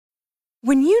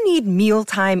When you need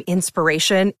mealtime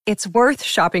inspiration, it's worth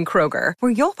shopping Kroger,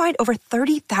 where you'll find over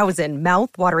 30,000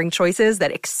 mouth-watering choices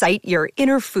that excite your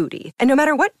inner foodie. And no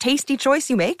matter what tasty choice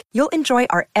you make, you'll enjoy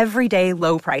our everyday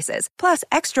low prices, plus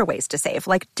extra ways to save,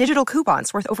 like digital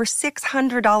coupons worth over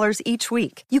 $600 each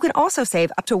week. You can also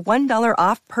save up to $1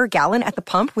 off per gallon at the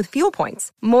pump with fuel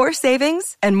points. More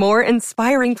savings and more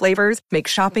inspiring flavors make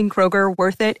shopping Kroger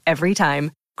worth it every time.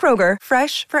 Kroger,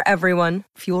 fresh for everyone.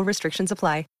 Fuel restrictions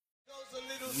apply.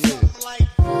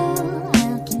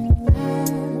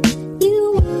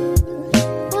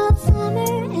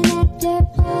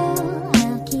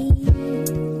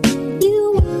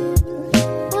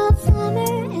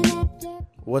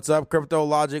 What's up, Crypto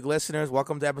Logic listeners?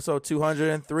 Welcome to episode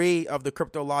 203 of the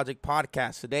Crypto Logic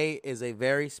podcast. Today is a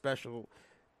very special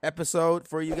episode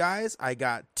for you guys. I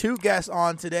got two guests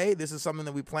on today. This is something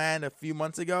that we planned a few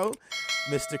months ago.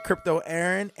 Mr. Crypto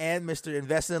Aaron and Mr.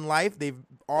 Invest in Life. They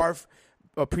are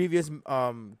a previous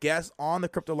guest on the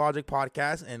Crypto Logic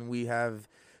podcast, and we have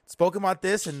spoken about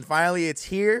this, and finally it's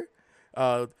here.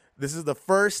 This is the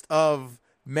first of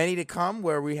many to come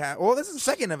where we have, well, this is the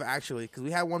second of actually, because we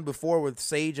had one before with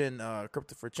Sage and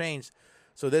Crypto for Change.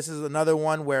 So this is another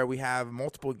one where we have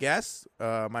multiple guests.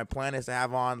 My plan is to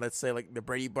have on, let's say, like the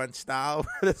Brady Bunch style,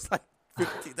 where there's like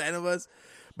 10 of us.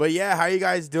 But yeah, how are you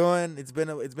guys doing? It's been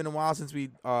a while since we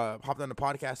hopped on the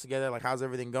podcast together. Like, how's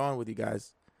everything going with you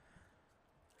guys?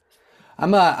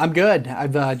 I'm good.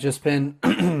 I've just been,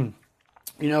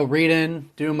 reading,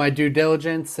 doing my due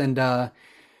diligence, and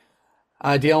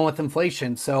dealing with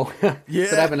inflation. So Yeah.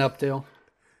 That's what I've been up to.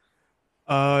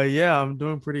 Yeah, I'm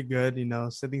doing pretty good.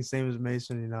 Same as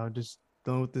Mason. Just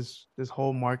dealing with this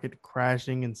whole market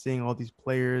crashing and seeing all these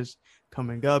players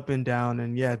coming up and down.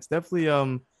 And yeah, it's definitely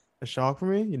a shock for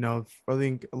me. I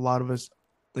think a lot of us,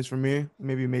 at least for me,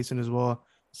 maybe Mason as well,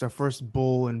 it's our first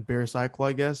bull and bear cycle,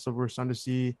 I guess. So we're starting to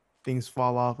see things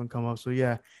fall off and come up. So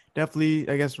yeah, definitely,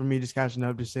 I guess for me, just catching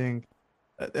up, just saying,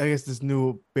 I guess this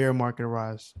new bear market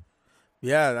arise.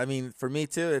 Yeah, I mean, for me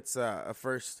too, it's a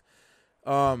first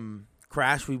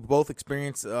crash. We both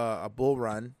experienced a bull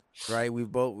run, right?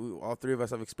 All three of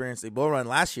us have experienced a bull run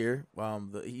last year.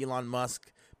 The Elon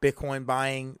Musk Bitcoin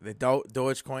buying, the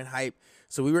Dogecoin hype.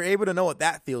 So we were able to know what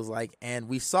that feels like, and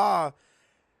we saw,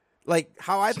 like,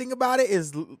 how I think about it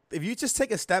is, if you just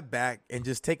take a step back and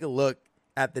just take a look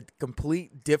at the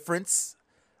complete difference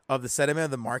of the sentiment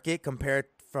of the market compared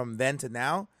from then to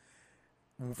now,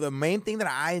 the main thing that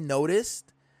I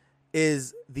noticed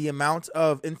is the amount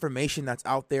of information that's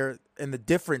out there and the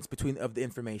difference between of the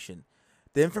information.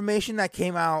 The information that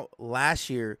came out last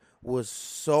year was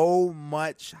so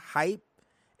much hype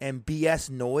and BS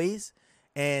noise,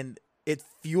 and it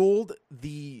fueled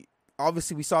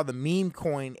obviously we saw the meme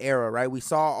coin era, right? We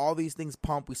saw all these things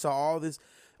pump. We saw all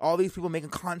these people making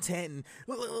content, and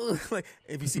like,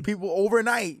 if you see people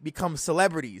overnight become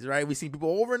celebrities, right? We see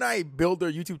people overnight build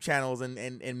their YouTube channels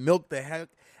and milk the heck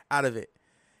out of it.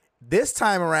 This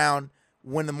time around,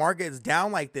 when the market is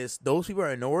down like this, those people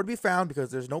are nowhere to be found because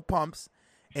there's no pumps.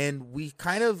 And we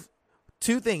kind of,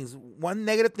 two things. One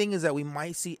negative thing is that we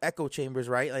might see echo chambers,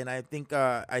 right? And I think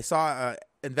I saw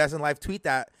Invest in Life tweet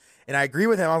that, and I agree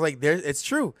with him. I was like, it's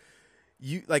true.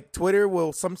 Like, Twitter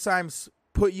will sometimes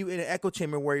put you in an echo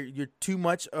chamber where you're too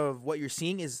much of what you're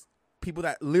seeing is people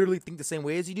that literally think the same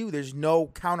way as you do. There's no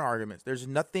counter arguments. There's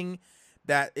nothing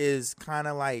that is kind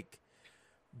of like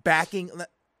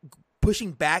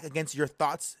pushing back against your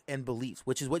thoughts and beliefs,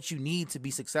 which is what you need to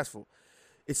be successful.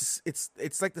 It's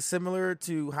like similar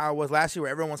to how it was last year,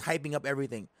 where everyone was hyping up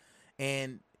everything,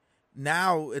 and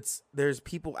now there's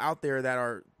people out there that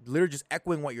are literally just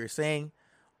echoing what you're saying,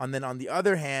 and then on the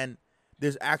other hand,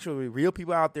 there's actually real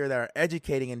people out there that are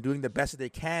educating and doing the best that they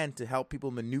can to help people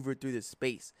maneuver through this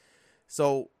space.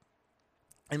 So,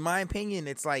 in my opinion,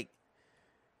 it's like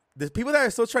the people that are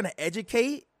still trying to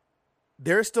educate,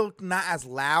 they're still not as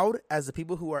loud as the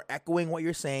people who are echoing what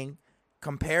you're saying,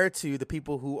 compared to the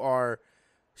people who are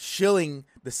shilling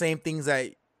the same things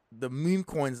that the meme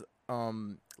coins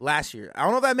last year. I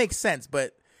don't know if that makes sense,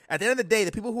 but at the end of the day,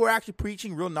 the people who are actually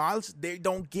preaching real knowledge, they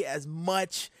don't get as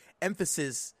much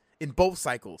emphasis in both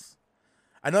cycles.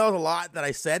 I know that was a lot that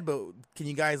I said, but can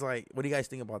you guys, what do you guys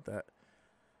think about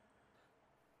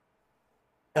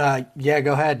that? Yeah,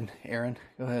 go ahead, Aaron.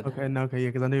 Go ahead. Okay, yeah,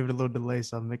 because I knew it was a little delay,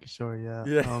 so I'm making sure. Yeah.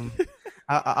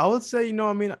 I would say,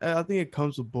 I think it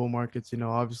comes with bull markets.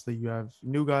 Obviously you have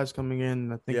new guys coming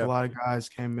in. I think a lot of guys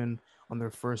came in on their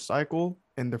first cycle,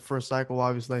 and their first cycle,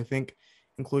 obviously, I think,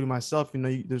 including myself,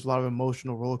 there's a lot of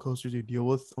emotional roller coasters you deal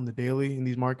with on the daily in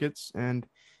these markets, and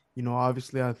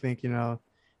obviously, I think,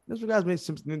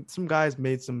 some guys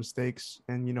made some mistakes,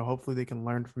 and hopefully they can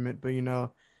learn from it. But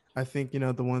I think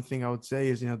the one thing I would say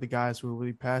is the guys who are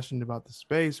really passionate about the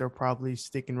space are probably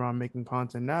sticking around making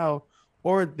content now,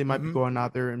 or they might be Mm-hmm. going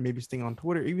out there and maybe staying on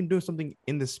Twitter, even doing something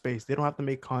in the space. They don't have to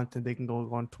make content; they can go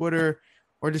on Twitter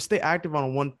or just stay active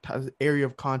on one area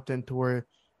of content to where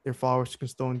their followers can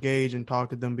still engage and talk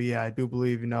to them. But yeah, I do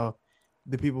believe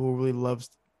the people who really loves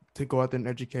to go out there and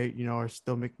educate, are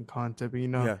still making content. But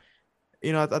Yeah.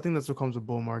 I think that's what comes with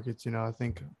bull markets. I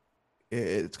think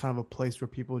it's kind of a place where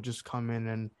people just come in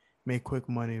and make quick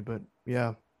money. But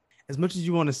yeah, as much as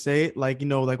you want to say it, like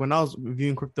when I was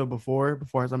reviewing crypto before I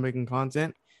started making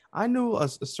content, I knew a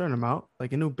certain amount,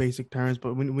 like I knew basic terms.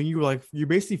 But when you're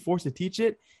basically forced to teach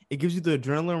it, it gives you the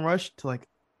adrenaline rush to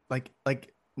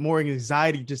like more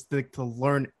anxiety just to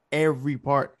learn every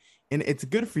part, and it's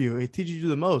good for you. It teaches you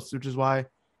the most, which is why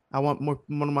I want one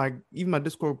of my even my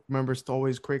Discord members to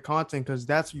always create content, because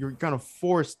that's you're kind of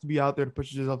forced to be out there to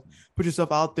put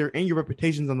yourself out there, and your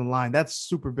reputation's on the line. That's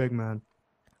super big, man.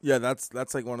 Yeah, that's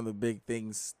like one of the big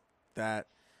things that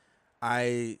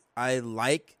I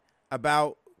like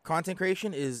about content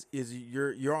creation is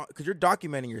you're because you're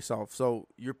documenting yourself, so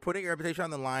you're putting your reputation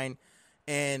on the line,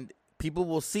 and people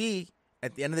will see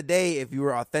at the end of the day if you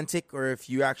were authentic or if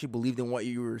you actually believed in what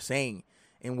you were saying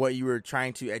and what you were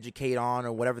trying to educate on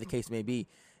or whatever the case may be.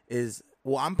 Is,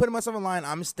 well, I'm putting myself in line,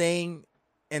 I'm staying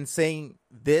and saying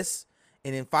this,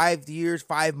 and in 5 years,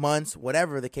 5 months,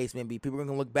 whatever the case may be, people are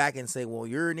gonna look back and say, well,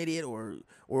 you're an idiot, or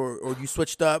you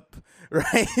switched up,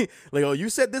 right? Like, oh, you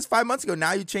said this 5 months ago,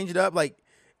 now you changed it up. Like,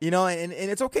 and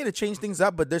it's okay to change things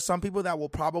up, but there's some people that will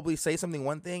probably say something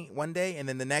one day, and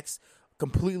then the next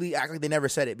completely act like they never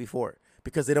said it before,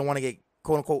 because they don't want to get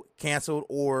quote unquote canceled,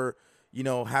 or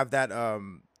have that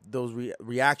those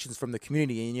reactions from the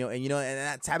community, and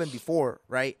that's happened before,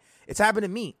 right? It's happened to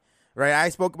me, right? I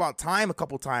spoke about time a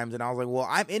couple times, and I was like, well,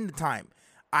 I'm into time.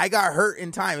 I got hurt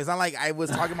in time. It's not like I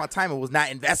was talking about time. I was not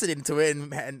invested into it,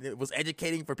 and it was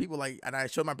educating for people. And I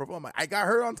showed my profile. I'm like, I got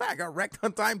hurt on time. I got wrecked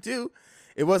on time too.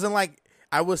 It wasn't like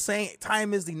I was saying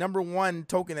time is the number one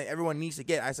token that everyone needs to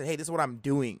get. I said, hey, this is what I'm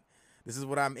doing. This is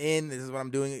what I'm in. This is what I'm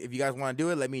doing. If you guys want to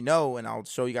do it, let me know, and I'll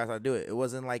show you guys how to do it. It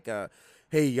wasn't like,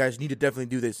 hey, you guys need to definitely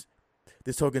do this.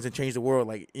 This token's and change the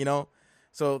world,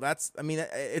 So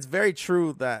it's very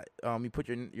true that you put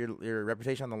your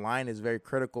reputation on the line is very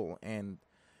critical, and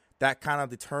that kind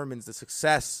of determines the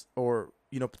success or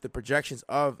the projections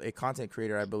of a content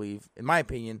creator, I believe, in my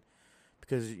opinion,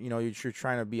 because you're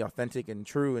trying to be authentic and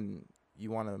true, and you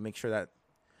want to make sure that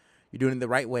you're doing it the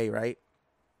right way, right?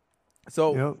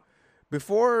 So Yep.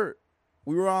 Before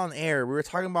we were on air, we were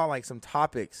talking about like some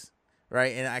topics,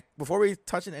 right? And before we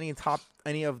touch on any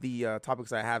of the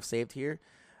topics I have saved here,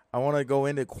 I want to go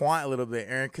into quant a little bit,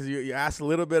 Aaron, because you asked a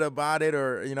little bit about it,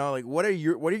 or like what are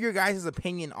your guys'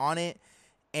 opinion on it?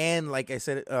 And like I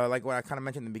said, like what I kind of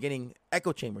mentioned in the beginning,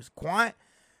 echo chambers, quant.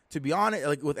 To be honest,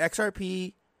 like with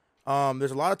XRP,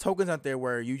 there's a lot of tokens out there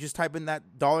where you just type in that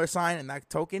 $sign and that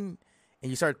token, and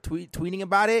you start tweeting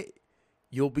about it.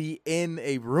 You'll be in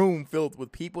a room filled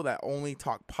with people that only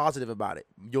talk positive about it.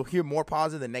 You'll hear more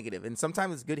positive than negative, and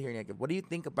sometimes it's good hearing negative. What do you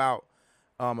think about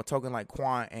a token like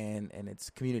Quant and its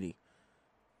community?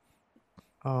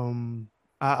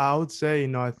 I would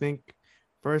say, I think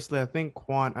firstly, I think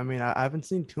Quant, I haven't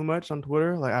seen too much on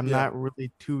Twitter. Like I'm not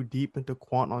really too deep into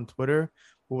Quant on Twitter.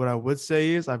 But what I would say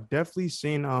is I've definitely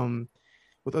seen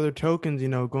with other tokens,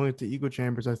 going into echo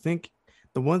chambers. I think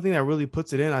the one thing that really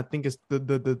puts it in, I think, is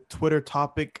the Twitter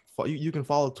topic. You can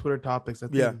follow Twitter topics. I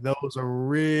think those are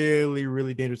really,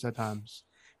 really dangerous at times,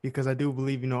 because I do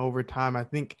believe, over time, I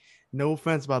think, no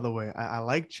offense, by the way, I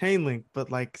like Chainlink, but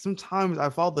like sometimes I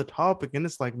follow the topic and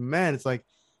it's like, man, it's like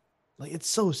it's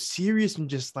so serious, and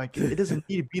just like it doesn't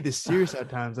need to be this serious at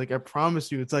times. Like I promise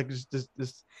you, it's like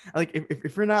just like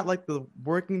if you're not like the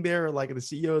working there or like the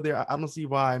CEO there, I don't see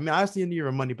why. I see need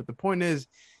your money, but the point is,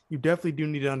 you definitely do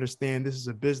need to understand this is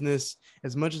a business.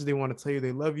 As much as they want to tell you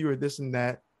they love you or this and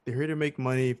that, they're here to make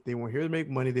money. If they weren't here to make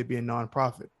money, they'd be a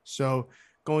nonprofit. So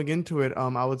going into it,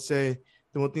 I would say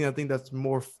the one thing I think that's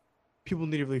more people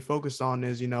need to really focus on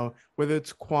is, whether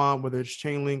it's Quant, whether it's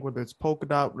Chainlink, whether it's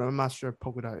Polkadot. I'm not sure if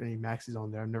Polkadot any maxis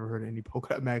on there. I've never heard of any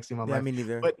Polkadot maxi in my life. Yeah, me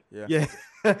neither. But yeah,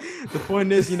 the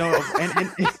point is,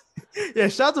 and yeah,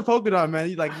 shout out to Polkadot, man.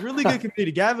 He's like really good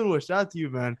community. Gavin Wood, shout out to you,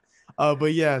 man.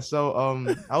 But yeah, so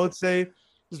I would say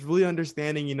just really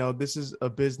understanding, this is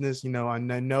a business, and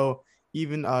I know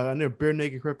even I know Bare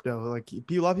Naked Crypto, like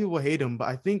a lot of people hate him, but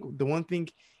I think the one thing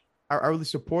I really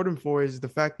support him for is the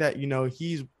fact that he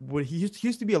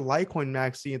used to be a Litecoin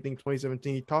maxi. I think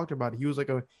 2017 he talked about it. He was like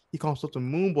he called himself a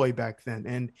moon boy back then,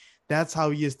 and that's how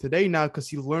he is today now, because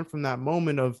he learned from that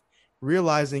moment of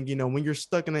realizing, when you're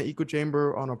stuck in an echo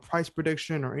chamber on a price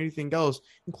prediction or anything else,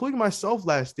 including myself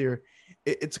last year,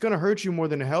 it's going to hurt you more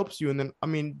than it helps you. And then, I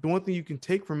mean, the one thing you can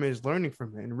take from it is learning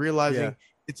from it and realizing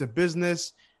it's a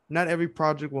business. Not every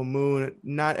project will move.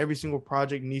 Not every single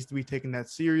project needs to be taken that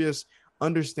serious.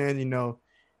 Understand,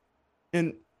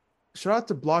 and shout out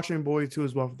to Blockchain Boy too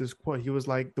as well for this quote. He was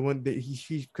like the one that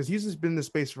he because he's just been in the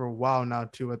space for a while now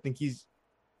too. I think he's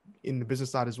in the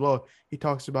business side as well. He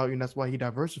talks about, that's why he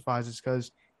diversifies, is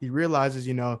because he realizes,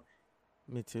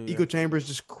 me too. Echo chamber is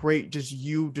just great.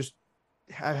 Just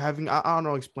having, I don't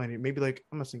know, explain it. Maybe like,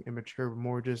 I'm not saying immature, but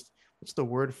more just, what's the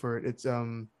word for it? It's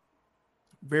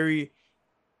very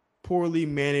poorly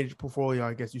managed portfolio,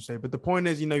 I guess you say. But the point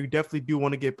is, you definitely do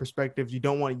want to get perspectives. You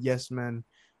don't want yes men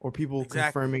or people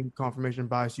confirming confirmation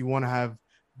bias. You want to have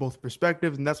both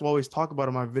perspectives, and that's what I always talk about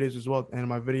in my videos as well. And in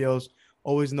my videos,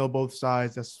 always know both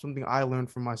sides. That's something I learned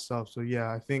from myself. So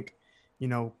yeah, I think,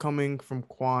 coming from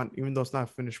Quant, even though it's not a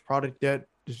finished product yet,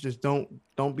 just don't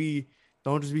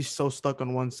just be so stuck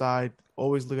on one side.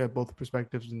 Always look at both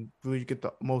perspectives and really get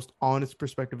the most honest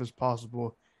perspective as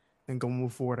possible and go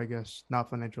move forward, I guess. Not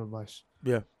financial advice.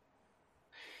 Yeah.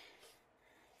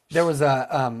 There was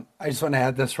I just want to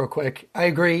add this real quick. I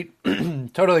agree.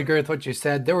 Totally agree with what you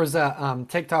said. There was a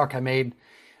TikTok I made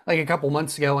like a couple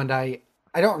months ago, and I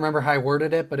don't remember how I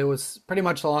worded it, but it was pretty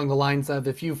much along the lines of,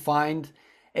 if you find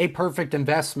a perfect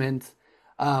investment,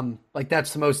 like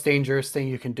that's the most dangerous thing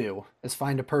you can do, is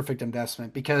find a perfect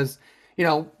investment, because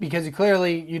you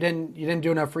clearly you didn't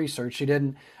do enough research. You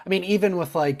didn't. I mean, even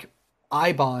with like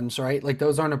I bonds, right? Like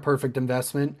those aren't a perfect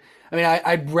investment. I mean,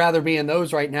 I'd rather be in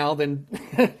those right now than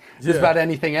just about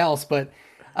anything else. But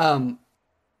and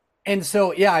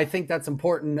so yeah, I think that's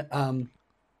important.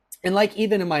 And like,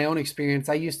 even in my own experience,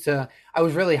 I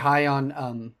was really high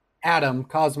on Atom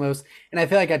Cosmos, and I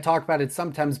feel like I talk about it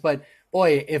sometimes, but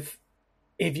boy, if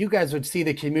you guys would see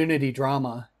the community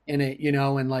drama in it,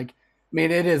 and like, I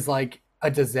mean, it is like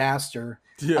a disaster.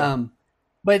 Yeah.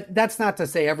 But that's not to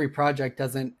say every project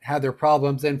doesn't have their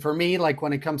problems. And for me, like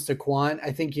when it comes to Quant,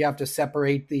 I think you have to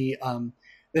separate the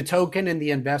token and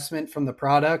the investment from the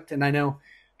product. And I know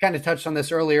I kind of touched on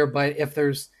this earlier, but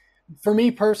for me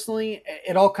personally,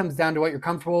 it all comes down to what you're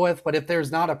comfortable with. But if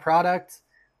there's not a product,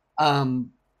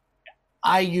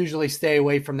 I usually stay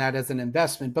away from that as an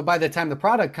investment. But by the time the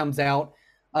product comes out,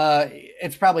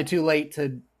 it's probably too late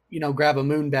to, grab a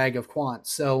moon bag of Quant.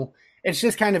 So it's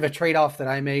just kind of a trade-off that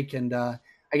I make. And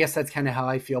I guess that's kind of how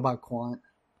I feel about Quant.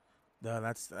 No,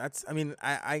 that's. I mean,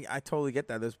 I totally get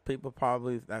that. There's people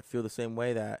probably that feel the same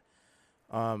way, that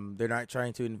they're not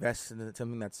trying to invest in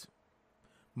something that's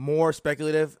more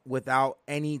speculative without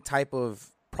any type of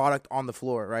product on the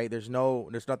floor, right? There's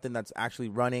nothing that's actually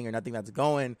running or nothing that's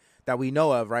going that we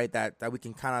know of, right? That we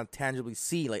can kind of tangibly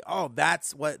see, like, oh,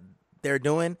 that's what they're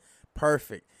doing.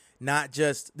 Perfect. Not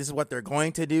just this is what they're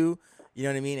going to do. You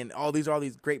know what I mean? And all these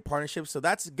great partnerships. So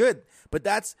that's good.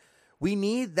 But we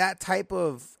need that type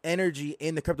of energy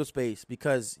in the crypto space,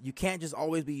 because you can't just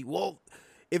always be, well,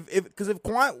 because if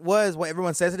Quant was what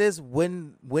everyone says it is,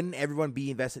 wouldn't everyone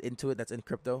be invested into it that's in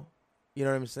crypto? You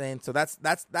know what I'm saying? So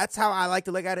that's how I like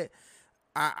to look at it.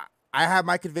 I have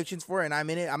my convictions for it, and I'm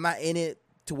in it. I'm not in it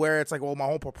to where it's like, well, my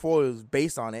whole portfolio is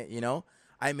based on it.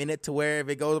 I'm in it to where if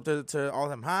it goes up to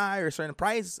all-time high or a certain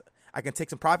price, I can take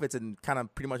some profits and kind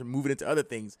of pretty much move it into other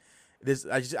things.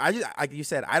 I just like you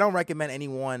said, I don't recommend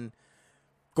anyone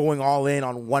going all in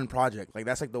on one project. Like,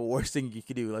 that's like the worst thing you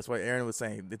could do. That's what Aaron was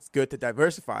saying. It's good to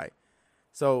diversify.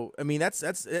 So I mean,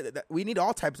 that's we need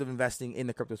all types of investing in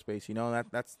the crypto space.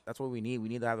 That's what we need. We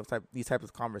need to have these types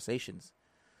of conversations.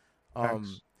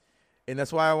 And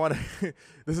that's why I want to.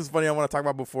 This is funny. I want to talk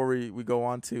about before we go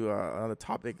on to another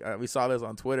topic. We saw this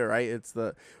on Twitter, right?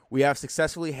 We have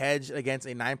successfully hedged against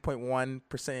a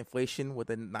 9.1% inflation with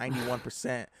a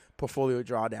 91% portfolio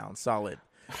drawdown. Solid.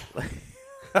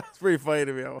 That's pretty funny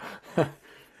to me.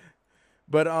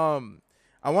 But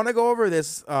I want to go over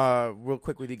this real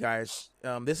quick with you guys.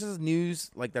 This is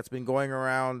news like that's been going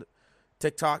around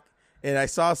TikTok, and I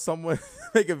saw someone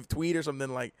make a tweet or something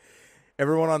like,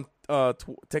 everyone on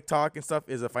TikTok and stuff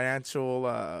is a financial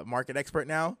market expert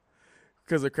now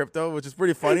because of crypto, which is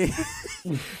pretty funny.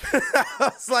 I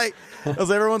was like,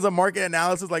 everyone's a market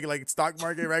analysis, like stock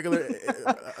market regular.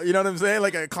 You know what I'm saying?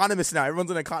 Like an economist now. Everyone's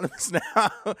an economist now.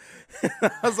 I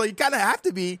was like, you kind of have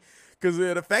to be, because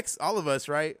it affects all of us,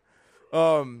 right?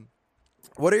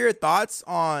 What are your thoughts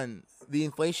on the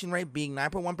inflation rate being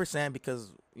 9.1%?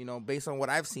 Because, based on what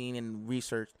I've seen and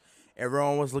researched,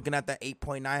 everyone was looking at that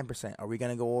 8.9%. Are we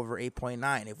going to go over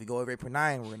 8.9? If we go over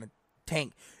 8.9, we're going to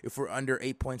tank. If we're under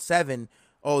 8.7,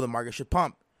 oh, the market should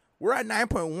pump. We're at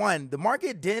 9.1. The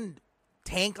market didn't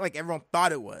tank like everyone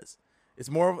thought it was. It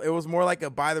was more like a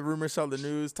buy the rumor, sell the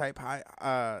news type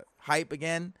hype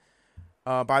again.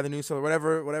 Buy the news, sell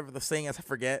whatever the saying is, I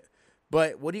forget.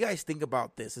 But what do you guys think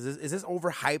about this? Is this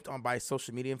overhyped on by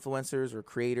social media influencers or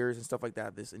creators and stuff like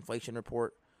that? This inflation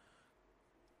report.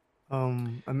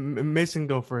 Mason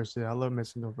go first. Yeah, I love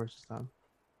Mason go first this time.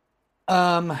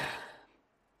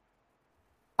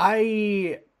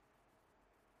 I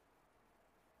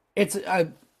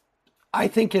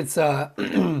think it's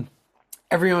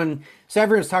everyone's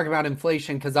talking about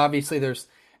inflation because obviously there's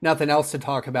nothing else to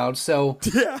talk about. So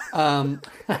Yeah. I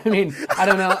mean, I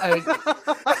don't know.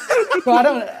 I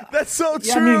don't. That's so true.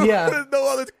 Yeah, I mean, yeah.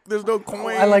 There's no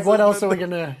coins. I like. What else are we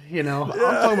gonna? You know. I'm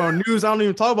talking about news. I don't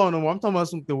even talk about it no more. I'm talking about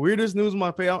the weirdest news on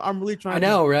my page. I'm really trying. I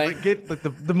know, to right? like, get like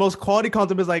the most quality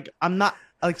content. Is like I'm not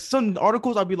like some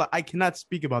articles. I'll be like I cannot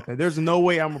speak about that. There's no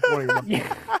way I'm reporting about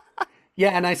that.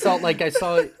 Yeah, and I saw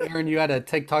Aaron, you had a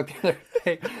TikTok the other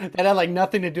day that had like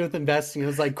nothing to do with investing. It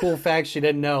was like cool facts she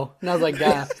didn't know, and I was like,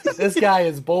 "God, this guy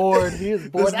is bored. He is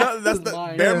bored." That's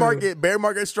the bear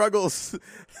market struggles.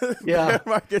 Yeah, bear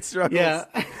market struggles. Yeah,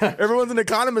 everyone's an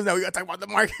economist now. We got to talk about the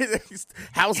market,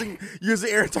 housing.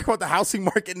 Usually, Aaron talk about the housing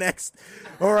market next.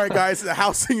 All right, guys, the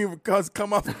housing has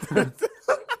come up.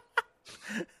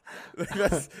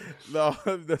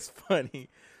 That's funny.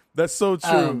 That's so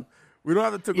true. We don't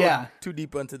have to go too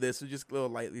deep into this. We just a little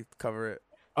lightly cover it.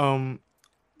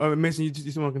 Mason, you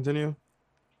just want to continue?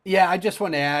 Yeah, I just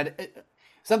want to add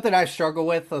something I struggle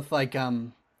with like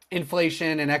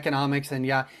inflation and economics, and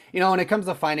when it comes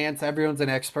to finance, everyone's an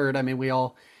expert. I mean, we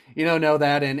all know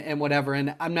that and whatever.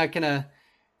 And I'm not gonna.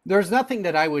 There's nothing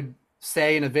that I would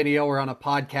say in a video or on a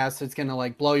podcast that's gonna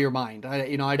like blow your mind.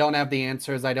 I don't have the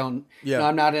answers. I don't.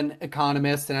 I'm not an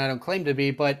economist, and I don't claim to be,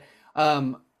 but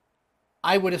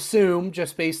I would assume,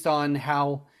 just based on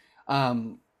how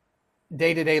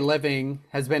day-to-day living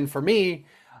has been for me,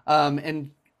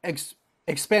 and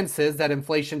expenses, that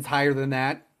inflation's higher than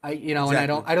that. Exactly.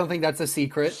 And I don't think that's a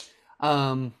secret.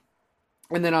 And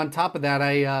then on top of that,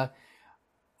 I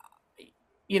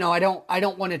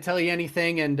don't want to tell you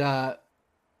anything. And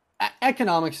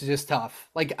economics is just tough.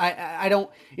 Like I don't,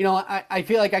 I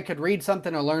feel like I could read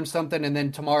something or learn something, and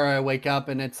then tomorrow I wake up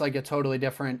and it's like a totally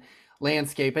different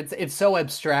landscape. It's so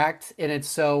abstract, and it's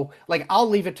so like I'll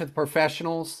leave it to the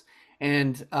professionals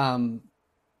and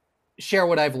share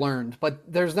what I've learned, but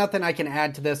there's nothing I can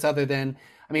add to this other than,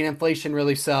 I mean, inflation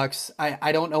really sucks.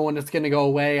 I don't know when it's going to go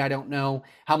away. I don't know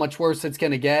how much worse it's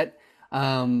going to get.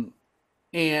 And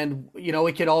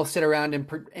we could all sit around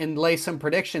and lay some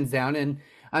predictions down, and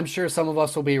I'm sure some of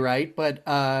us will be right, but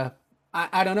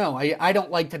I don't know. I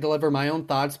don't like to deliver my own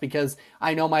thoughts because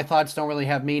I know my thoughts don't really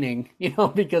have meaning,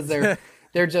 because they're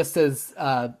just as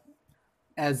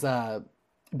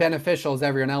beneficial as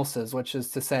everyone else's, which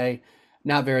is to say,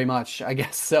 not very much, I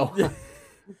guess. So,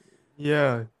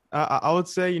 yeah, I would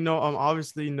say,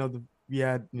 obviously, we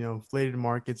had, inflated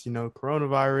markets,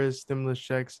 coronavirus, stimulus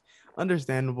checks,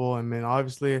 understandable. I mean,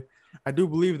 obviously, I do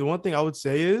believe the one thing I would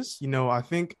say is, I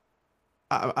think.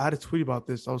 I had a tweet about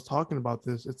this. I was talking about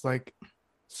this. It's like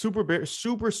super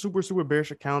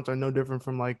bearish accounts are no different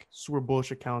from like super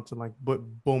bullish accounts and like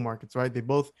bull markets, right? They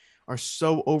both are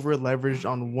so over leveraged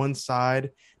on one side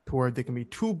to where they can be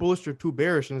too bullish or too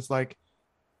bearish. And it's like,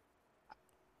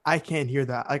 I can't hear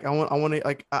that. Like I want to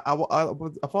like, I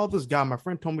follow this guy. My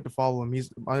friend told me to follow him. He's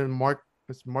Mark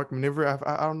Maniveri.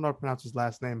 I don't know how to pronounce his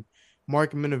last name.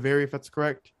 Mark Maniveri, if that's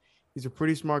correct. He's a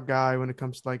pretty smart guy when it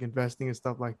comes to like investing and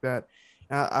stuff like that.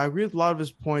 I agree with a lot of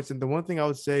his points. And the one thing I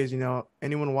would say is,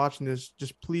 anyone watching this,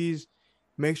 just please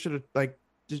make sure to like,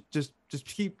 just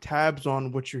keep tabs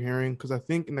on what you're hearing. Cause I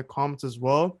think in the comments as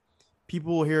well,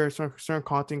 people will hear a certain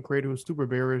content creator who's super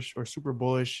bearish or super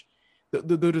bullish.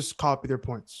 They'll just copy their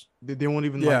points. They won't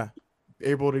even like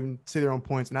able to even say their own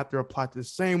points and have to apply to the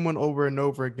same one over and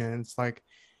over again. It's like,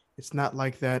 it's not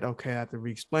like that. Okay. I have to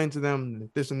re-explain to them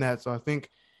this and that. So I think,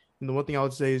 and the one thing I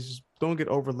would say is just don't get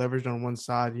over leveraged on one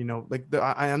side. Like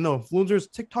I know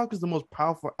influencers, TikTok is the most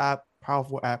powerful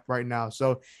app right now.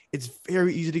 So it's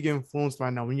very easy to get influenced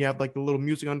right now when you have like the little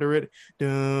music under it.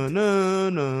 And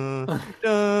then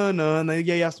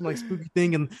you have some like spooky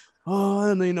thing and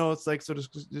it's like, so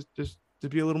just to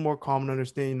be a little more calm and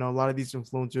understand, a lot of these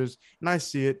influencers, and I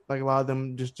see it, like a lot of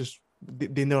them just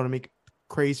they know how to make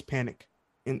crazy panic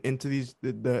into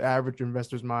the average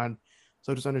investor's mind.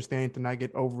 So just understand to not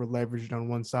get over leveraged on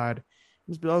one side.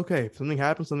 Just be like, okay, if something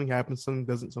happens, something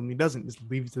doesn't. Just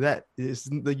leave it to that. It's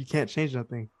like you can't change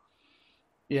nothing.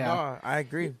 Yeah, I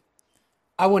agree.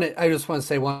 I just want to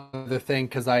say one other thing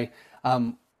because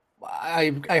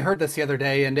I heard this the other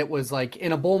day, and it was like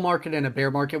in a bull market, in a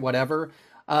bear market, whatever.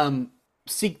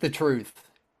 Seek the truth.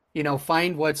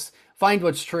 Find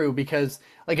what's true, because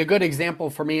like a good example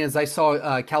for me is I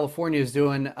saw California is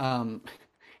doing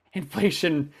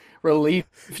inflation relief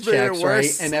checks,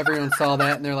 right? And everyone saw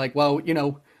that, and they're like, well,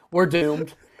 we're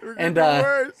doomed. We're And gonna be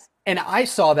worse. and I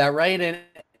saw that, right?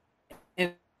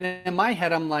 And in my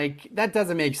head, I'm like, that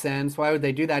doesn't make sense. Why would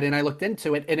they do that? And I looked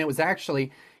into it, and it was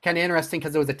actually kind of interesting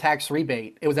because it was a tax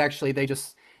rebate. It was actually they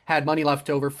just had money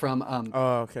left over from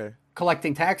Oh, okay.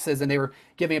 collecting taxes, and they were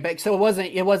giving it back. So it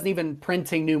wasn't even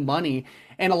printing new money.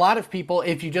 And a lot of people,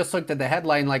 if you just looked at the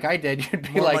headline like I did, you'd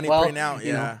be More like, money well, printing out,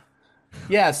 yeah.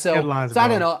 yeah. So Headlines, I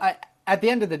don't bro. know. At the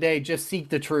end of the day, just seek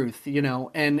the truth,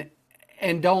 and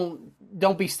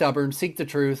don't be stubborn. Seek the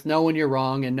truth. Know when you're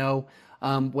wrong, and know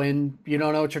when you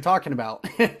don't know what you're talking about.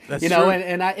 That's you know, true.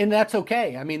 and that's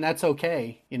okay. I mean, that's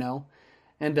okay. And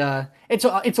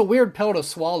it's a weird pill to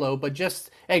swallow, but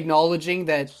just acknowledging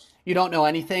that you don't know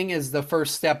anything is the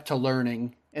first step to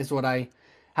learning. Is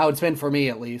how it's been for me,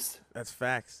 at least. That's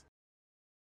facts.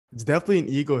 It's definitely an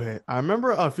ego hit. I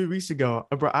remember a few weeks ago,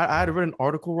 bro, I had read an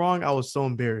article wrong. I was so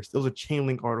embarrassed. It was a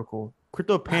Chainlink article.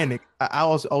 Crypto panic. I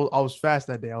was fast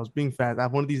that day. I was being fast. I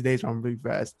have one of these days where I'm really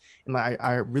fast, and like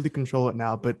I really control it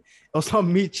now. But it was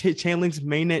on me Chainlink's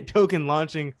mainnet token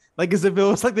launching like as if it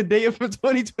was like the day of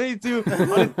 2022 on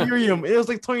Ethereum. It was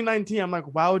like 2019. I'm like,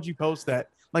 why would you post that?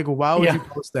 Like, why would Yeah. you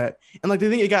post that? And like the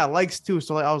thing, it got likes too.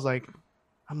 So like, I was like,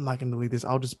 I'm not gonna delete this.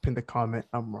 I'll just pin the comment.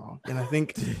 I'm wrong. And I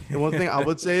think the one thing I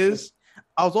would say is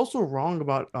I was also wrong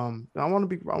about I want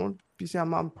to be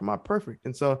saying I'm not perfect.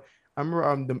 And so I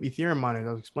remember the Ethereum miners,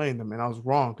 I was explaining them, and I was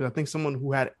wrong because I think someone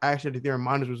who had actually Ethereum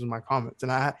miners was in my comments.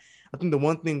 And I think the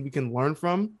one thing we can learn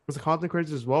from as the content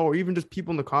creators as well, or even just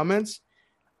people in the comments,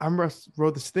 I remember I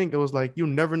wrote this thing. It was like, you'll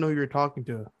never know who you're talking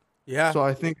to. Yeah. So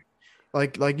I think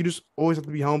like you just always have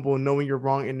to be humble and knowing you're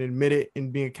wrong and admit it,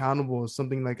 and being accountable is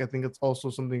something like I think it's also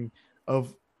something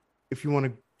of if you want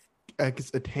to I guess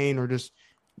attain or just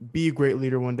be a great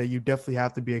leader one day, you definitely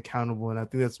have to be accountable. And I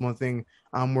think that's one thing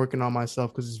I'm working on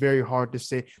myself, because it's very hard to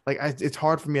say, like it's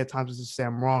hard for me at times to say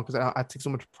I'm wrong because I take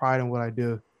so much pride in what I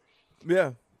do.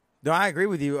 Yeah. No, I agree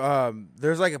with you.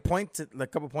 There's like a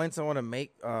couple points I want to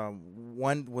make.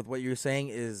 One with what you're saying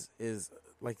is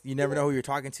like you never know who you're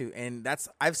talking to, and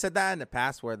I've said that in the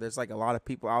past where there's like a lot of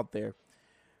people out there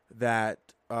that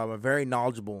are very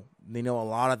knowledgeable. They know a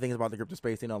lot of things about the crypto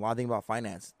space. They know a lot of things about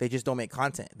finance. They just don't make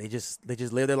content. They just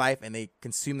live their life and they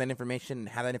consume that information and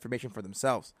have that information for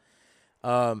themselves.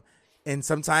 And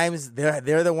sometimes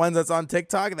they're the ones that's on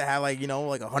TikTok that have like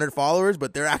 100 followers,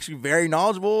 but they're actually very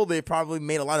knowledgeable. They probably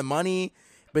made a lot of money,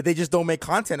 but they just don't make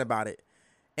content about it.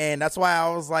 And that's why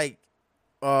I was like,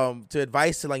 to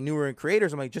advice to like newer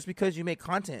creators, I'm like, just because you make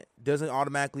content doesn't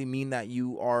automatically mean that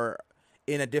you are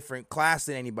in a different class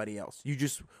than anybody else. You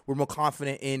just were more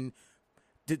confident in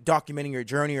documenting your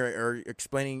journey or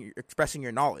expressing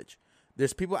your knowledge.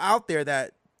 There's people out there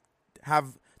that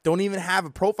don't even have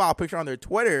a profile picture on their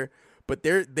Twitter, but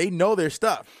they know their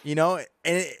stuff, and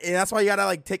that's why you gotta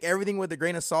like take everything with a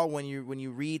grain of salt when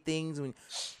you read things.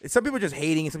 Some people are just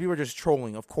hating, and some people are just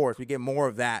trolling. Of course, we get more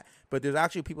of that, but there's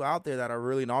actually people out there that are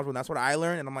really knowledgeable. And that's what I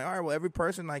learned, and I'm like, all right, well, every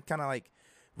person like kind of like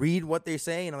read what they're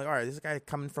saying, and I'm like, all right, this guy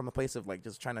coming from a place of like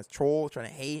just trying to troll, trying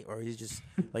to hate, or he's just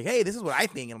like, hey, this is what I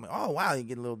think, and I'm like, oh wow, you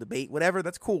get a little debate, whatever,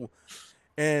 that's cool.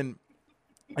 And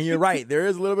you're right, there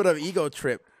is a little bit of ego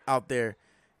trip out there.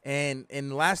 And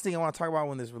the last thing I want to talk about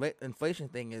when this inflation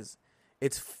thing is,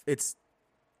 it's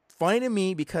funny to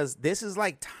me because this is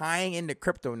like tying into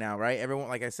crypto now, right? Everyone,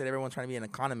 like I said, everyone's trying to be an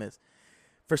economist.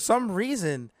 For some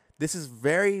reason, this is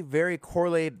very, very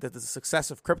correlated to the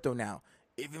success of crypto now.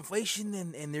 If inflation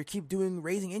and they keep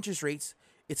raising interest rates,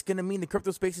 it's going to mean the crypto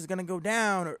space is going to go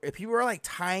down. Or if people are like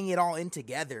tying it all in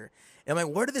together, and like,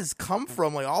 where did this come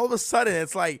from? Like all of a sudden,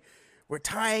 it's like, we're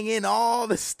tying in all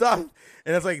this stuff,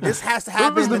 and it's like this has to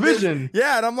happen. Where was the vision?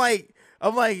 Yeah, and I'm like,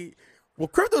 well,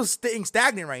 crypto's staying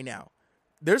stagnant right now.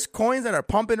 There's coins that are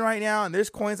pumping right now, and there's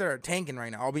coins that are tanking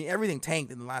right now. I mean, everything tanked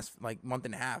in the last like month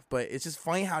and a half. But it's just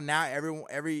funny how now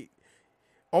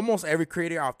almost every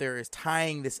creator out there is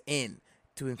tying this in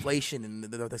to inflation and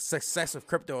the success of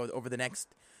crypto over the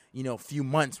next few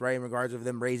months, right? In regards of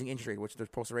them raising interest rate, which they're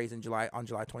supposed to raise on July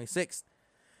 26th.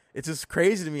 It's just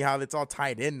crazy to me how it's all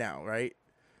tied in now, right?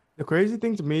 The crazy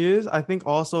thing to me is, I think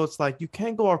also it's like you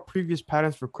can't go off previous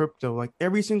patterns for crypto. Like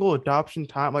every single adoption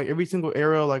time, like every single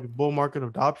era, like bull market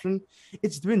adoption,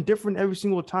 it's been different every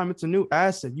single time. It's a new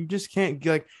asset. You just can't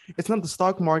get like it's not the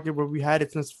stock market where we had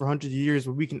it since for hundreds of years,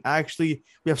 where we can actually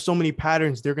we have so many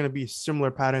patterns. They're going to be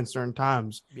similar patterns certain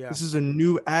times. Yeah. This is a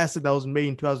new asset that was made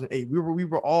in 2008. We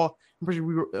were all I'm pretty sure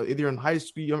we were either in high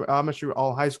school. I'm not sure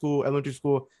all high school, elementary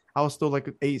school. I was still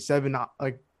like 8, 7.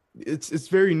 Like it's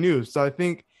very new. So I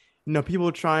think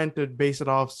people trying to base it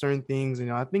off certain things.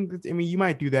 I think I mean, you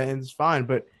might do that and it's fine,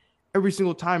 but every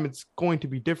single time it's going to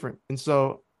be different. And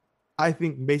so I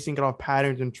think basing it off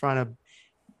patterns and trying to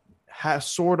have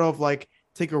sort of like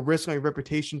take a risk on your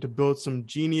reputation to build some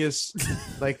genius,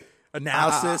 like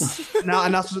analysis.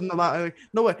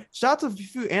 No way. Shout out to a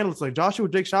few analysts like Joshua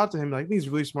Jake. Shout out to him. Like, I think he's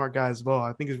a really smart guy as well.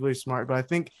 I think he's really smart, but I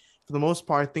think for the most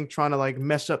part, I think trying to like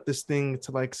mesh up this thing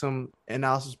to like some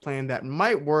analysis plan that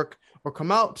might work or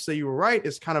come out to say you were right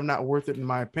is kind of not worth it in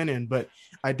my opinion. But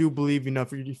I do believe,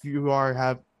 if you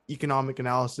have economic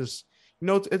analysis,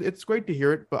 it's great to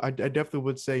hear it. But I definitely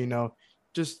would say,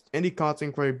 just any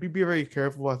content creator, be very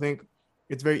careful. I think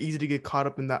it's very easy to get caught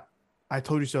up in that I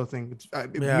told you so thing.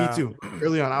 Me too.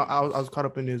 Early on, I was caught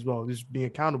up in it as well, just being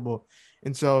accountable.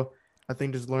 And so I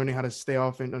think just learning how to stay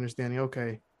off and understanding,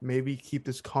 okay, maybe keep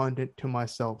this content to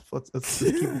myself. Let's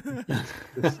keep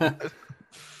this.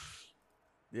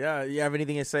 Yeah, you have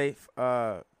anything to say,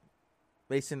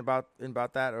 Mason, about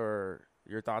that, or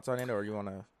your thoughts on it, or you want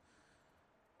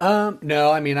to?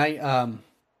 No, I mean,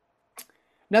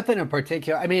 nothing in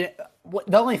particular. I mean,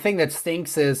 the only thing that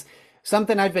stinks is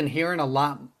something I've been hearing a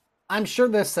lot. I'm sure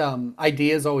this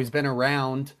idea has always been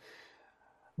around,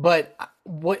 but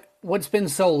what's been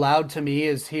so loud to me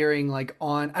is hearing like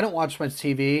I don't watch much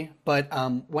TV, but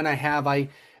when I have, I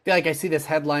feel like I see this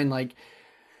headline like,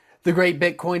 the great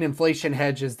Bitcoin inflation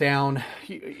hedge is down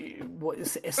 70,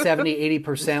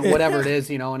 80%, whatever it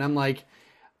is, and I'm like,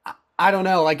 I don't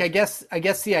know. Like, I guess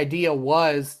the idea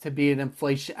was to be an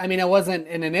inflation. I mean, it wasn't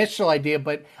an initial idea,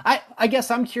 but I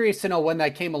guess I'm curious to know when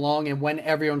that came along and when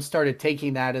everyone started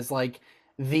taking that as like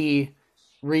the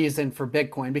reason for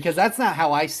Bitcoin, because that's not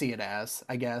how I see it as,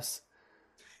 I guess.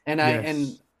 And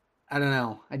Yes. I don't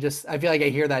know. I feel like I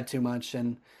hear that too much,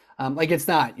 and like it's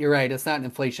not. You're right. It's not an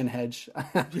inflation hedge.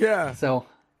 Yeah. So,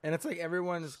 And it's like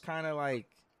everyone's kind of like,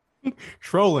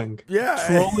 Trolling. yeah,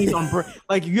 Trolling on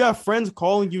like you have friends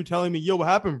calling you telling me, yo, what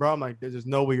happened, bro? I'm like, there's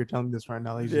no way you're telling me this right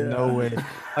now. Like, there's no way.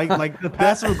 Like the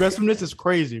passive aggressiveness is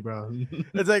crazy, bro.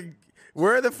 it's like,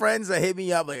 where are the friends that hit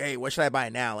me up like, hey, what should I buy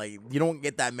now? Like, you don't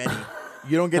get that many.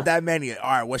 You don't get that many. All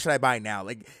right, what should I buy now?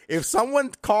 Like, if someone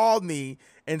called me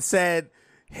and said,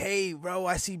 hey, bro,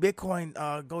 I see Bitcoin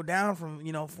go down from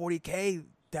 40K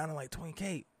down to like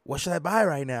 20K. What should I buy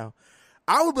right now?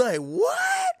 I would be like,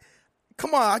 what?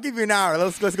 Come on, I'll give you an hour.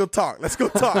 Let's go talk. Let's go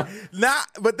talk.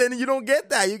 But then you don't get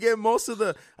that. You get most of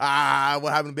the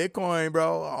what happened to Bitcoin,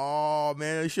 bro? Oh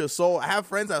man, you should have sold. I have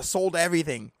friends that sold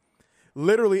everything,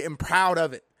 literally, and proud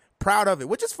of it,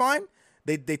 which is fine.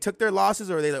 They took their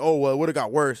losses, or they like, oh well, it would have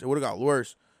got worse. It would have got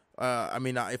worse. I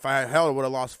mean, if I had held, I would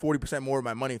have lost 40% more of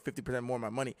my money, 50% more of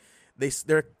my money.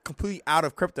 They're completely out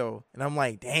of crypto, and I'm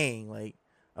like, dang, like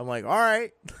I'm like, all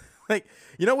right. Like,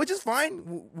 which is fine.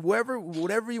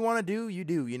 Whatever you want to do, you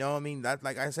do. I mean, that,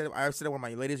 like I've said in one of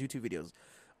my latest YouTube videos,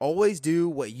 always do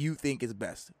what you think is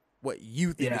best. What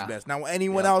you think is best. Not what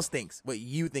anyone else thinks. What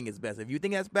you think is best. If you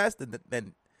think that's best,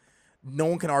 then no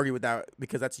one can argue with that,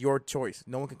 because that's your choice.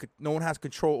 No one has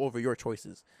control over your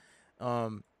choices.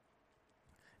 And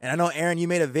I know, Aaron, you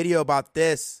made a video about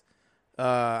this.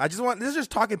 This is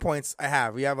just talking points I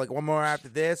have. We have like one more after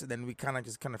this, and then we kind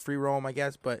of free roam, I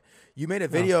guess. But you made a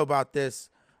video about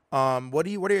this. What are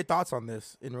your thoughts on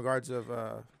this in regards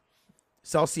of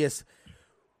Celsius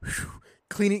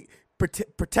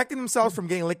protecting themselves from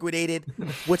getting liquidated,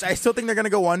 which I still think they're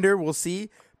gonna go under. We'll see.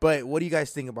 But what do you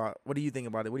guys think about? What do you think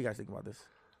about it? What do you guys think about this?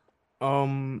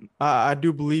 I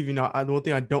do believe, the one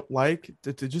thing I don't like,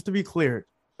 just to be clear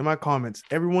in my comments,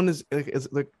 everyone is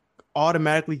like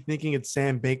automatically thinking it's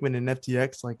Sam Bankman and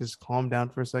FTX. Like, just calm down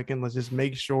for a second. Let's just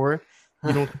make sure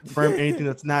you don't confirm anything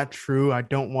that's not true. I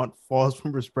don't want false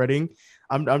rumors spreading.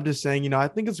 I'm just saying, I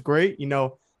think it's great.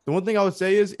 The one thing I would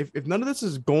say is if none of this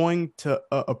is going to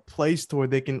a place to where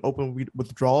they can open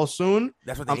withdrawals soon,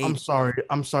 that's what they need.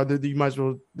 I'm sorry. You might as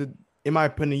well, in my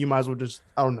opinion, you might as well just,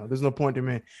 I don't know. There's no point to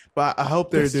me. But I hope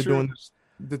they're doing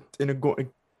this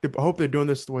I hope they're doing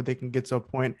this to where they can get to a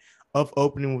point of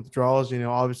opening withdrawals.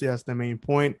 Obviously that's the main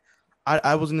point.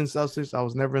 I wasn't in Celsius. I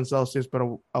was never in Celsius, but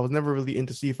I was never really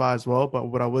into CeFi as well. But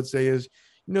what I would say is,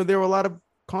 there were a lot of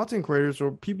content creators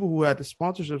or people who had the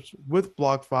sponsorships with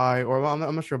BlockFi, or well,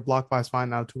 I'm not sure if BlockFi is fine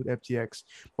now too with FTX,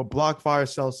 but BlockFi or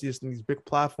Celsius and these big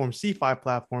platforms, CeFi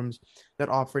platforms that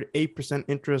offered 8%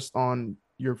 interest on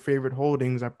your favorite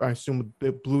holdings. I assume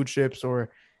with blue chips,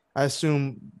 or I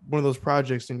assume one of those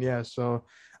projects. And yeah, so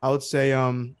I would say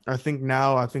I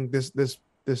think this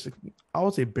I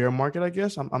would say bear market, I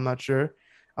guess. I'm not sure.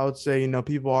 I would say,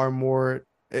 people are more,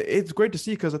 it's great to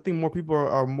see, because I think more people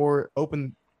are more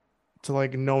open to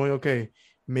like knowing, okay,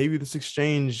 maybe this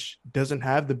exchange doesn't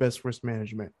have the best risk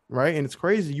management, right? And it's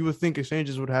crazy. You would think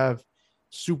exchanges would have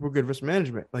super good risk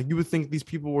management. Like you would think these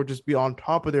people would just be on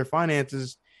top of their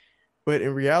finances, but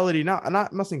in reality, I'm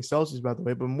not saying Celsius, by the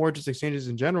way, but more just exchanges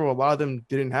in general. A lot of them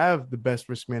didn't have the best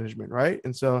risk management, right?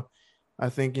 And so I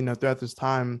think, throughout this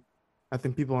time, I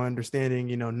think people are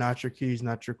understanding, not your keys,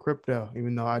 not your crypto,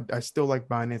 even though I still like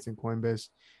Binance and Coinbase.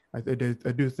 I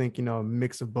do think, a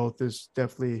mix of both is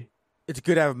definitely. It's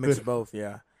good to have a mix of both.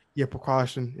 Yeah. Yeah.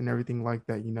 Precaution and everything like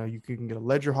that. You can get a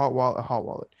Ledger hot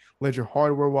wallet, Ledger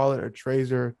hardware wallet, or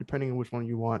Trezor, depending on which one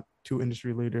you want, two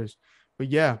industry leaders.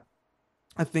 But yeah,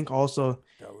 I think also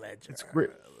it's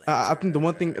great. I think the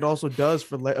one thing it also does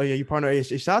for you partner.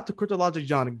 Shout out to CryptoLogic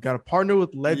John. Got a partner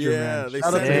with Ledger, man. They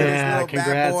Shout out said to him. Yeah,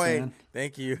 congrats, man.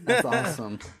 Thank you. That's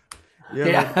awesome.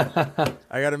 Yeah.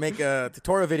 I got to make a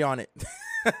tutorial video on it.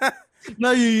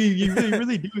 No, you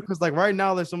really do, because like right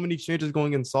now there's so many exchanges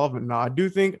going insolvent. Now I do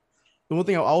think the one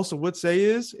thing I also would say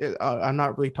is I'm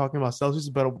not really talking about Celsius,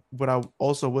 but what I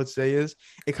also would say is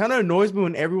it kind of annoys me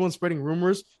when everyone's spreading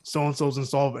rumors so and so's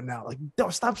insolvent now. Like,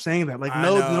 don't stop saying that. Like,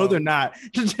 no, they're not.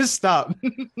 Just stop.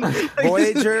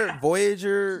 Voyager.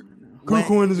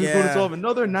 KuCoin is going insolvent.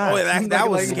 No, they're not. Oh, that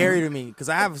was scary to me, because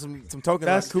I have some tokens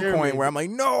like KuCoin where I'm like,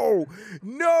 no.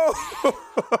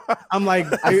 I'm like,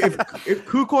 if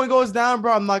KuCoin goes down,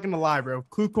 bro, I'm not gonna lie, bro. If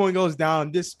KuCoin goes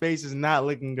down, this space is not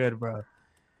looking good, bro.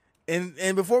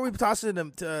 And before we toss it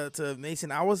to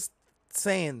Mason, I was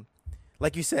saying,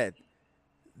 like you said,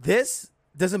 this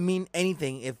doesn't mean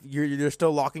anything if you're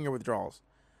still locking your withdrawals,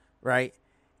 right?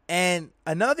 And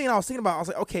another thing I was thinking about, I was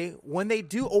like, okay, when they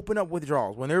do open up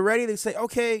withdrawals, when they're ready, they say,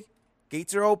 okay,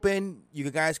 gates are open, you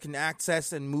guys can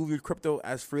access and move your crypto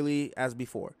as freely as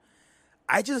before.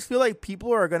 I just feel like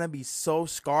people are going to be so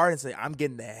scarred and say, I'm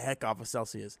getting the heck off of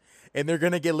Celsius. And they're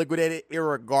going to get liquidated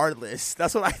irregardless.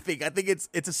 That's what I think. I think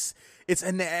it's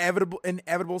an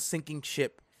inevitable sinking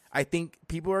ship. I think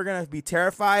people are going to be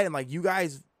terrified, and like, you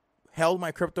guys held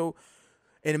my crypto.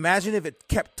 And imagine if it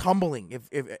kept tumbling, if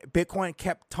Bitcoin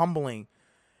kept tumbling,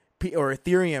 or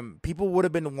Ethereum, people would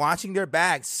have been watching their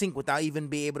bags sink without even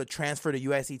being able to transfer to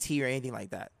USDT or anything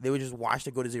like that. They would just watch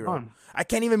it go to zero. I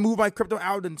can't even move my crypto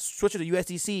out and switch it to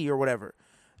USDC or whatever.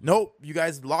 Nope, you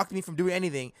guys locked me from doing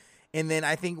anything. And then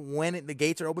I think when the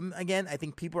gates are open again, I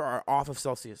think people are off of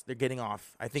Celsius. They're getting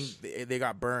off. I think they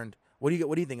got burned. What do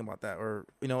you think about that? Or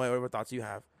whatever thoughts you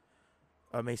have,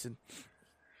 Mason?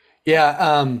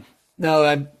 Yeah.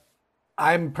 No,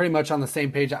 I'm pretty much on the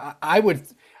same page. I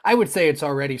would say it's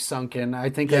already sunken. I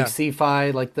think like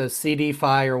CeFi, like the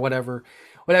CDFi or whatever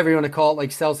you want to call it,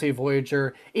 like Celsius,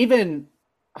 Voyager, even,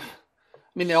 I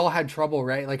mean, they all had trouble,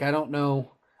 right? Like, I don't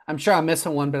know. I'm sure I'm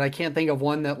missing one, but I can't think of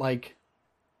one that like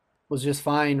was just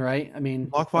fine, right? I mean,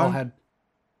 all had.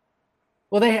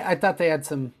 Well, I thought they had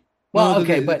some. Well, no,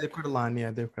 okay, but they put a line,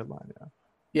 yeah.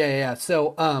 Yeah.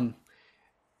 So,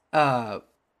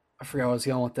 I forgot where I was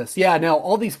going with this. Yeah, no,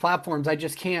 all these platforms, I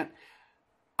just can't.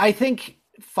 I think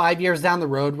 5 years down the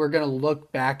road, we're going to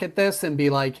look back at this and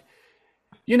be like,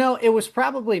 it was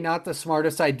probably not the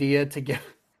smartest idea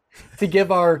to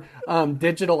give our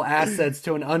digital assets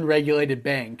to an unregulated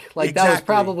bank. Like, exactly. That was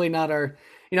probably not our,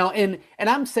 and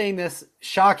I'm saying this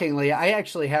shockingly. I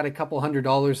actually had a couple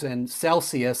 $100 in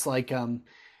Celsius, like,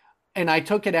 and I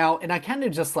took it out and I kind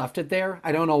of just left it there.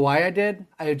 I don't know why I did.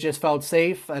 I just felt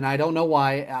safe, and I don't know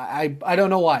why. I don't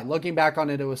know why. Looking back on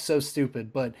it, it was so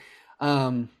stupid. But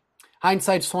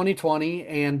hindsight's 2020,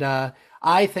 and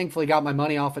I thankfully got my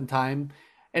money off in time,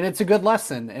 and it's a good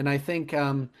lesson. And I think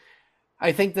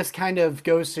this kind of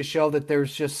goes to show that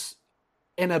there's just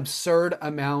an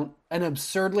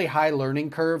absurdly high learning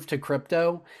curve to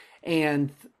crypto,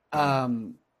 and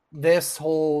this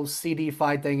whole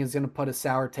CDFi thing is going to put a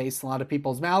sour taste in a lot of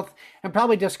people's mouth and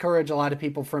probably discourage a lot of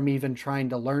people from even trying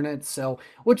to learn it. So,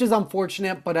 which is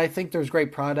unfortunate, but I think there's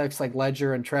great products like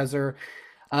Ledger and Trezor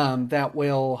that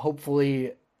will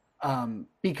hopefully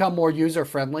become more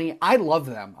user-friendly. I love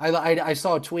them. I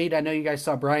saw a tweet. I know you guys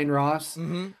saw Brian Ross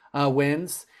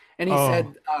wins, and he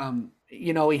said,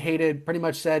 he pretty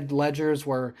much said Ledgers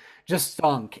were just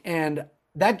stunk. And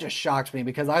that just shocked me,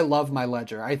 because I love my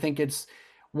Ledger. I think it's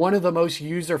one of the most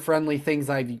user-friendly things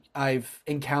I've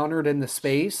encountered in the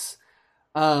space.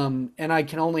 And I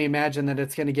can only imagine that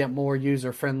it's going to get more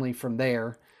user-friendly from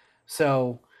there.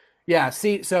 So, yeah,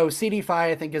 so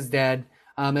CD-Fi I think is dead.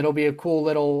 It'll be a cool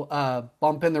little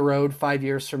bump in the road 5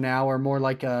 years from now, or more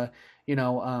like a,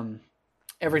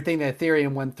 everything that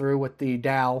Ethereum went through with the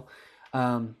DAO.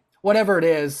 Whatever it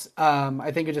is,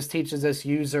 I think it just teaches us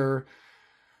user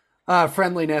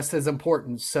friendliness is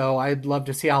important. So I'd love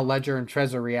to see how Ledger and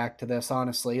Trezor react to this,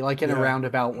 honestly, like in a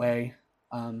roundabout way.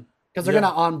 Because they're going to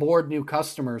onboard new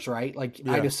customers, right? Like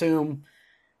I'd assume,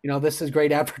 this is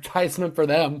great advertisement for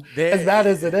them. As bad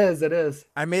as it is.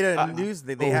 I made a news.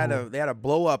 They had a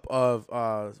blow up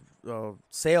of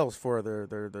sales for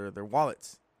their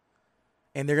wallets,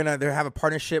 and they have a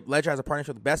partnership. Ledger has a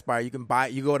partnership with Best Buy.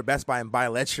 You go to Best Buy and buy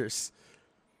Ledgers.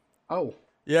 Oh,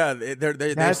 yeah,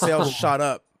 their sales shot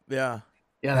up. Yeah,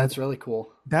 that's really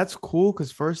cool. That's cool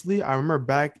because firstly, I remember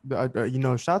back,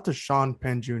 shout out to Sean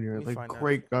Penn Jr., like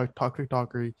great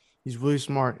TikToker. He's really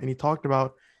smart, and he talked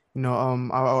about, I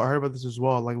heard about this as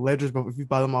well, like ledgers, but if you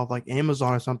buy them off like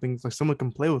Amazon or something, it's like someone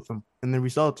can play with them and then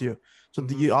resell it to you. So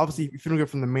obviously, if you don't get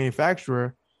from the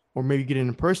manufacturer, or maybe get it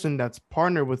in person that's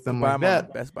partnered with them like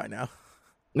that. Best Buy now.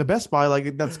 The Best Buy,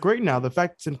 like that's great now. The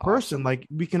fact it's in person, like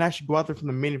we can actually go out there from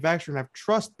the manufacturer and have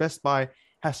trust Best Buy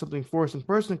has something for us in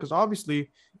person, because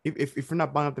obviously if you're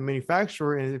not buying up the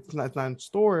manufacturer and if it's not in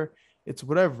store, it's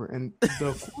whatever. And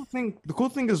the cool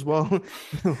thing as well, in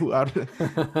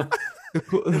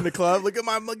the club, look at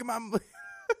my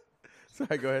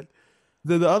sorry, go ahead.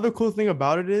 The other cool thing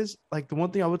about it is, like, the one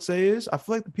thing I would say is I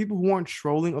feel like the people who aren't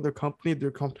trolling other company,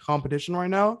 their competition right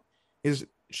now, is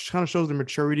kind of shows their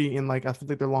maturity and, like, I feel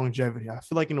like their longevity. I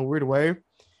feel like in a weird way,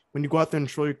 when you go out there and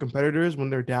troll your competitors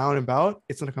when they're down and out,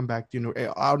 it's gonna come back to you.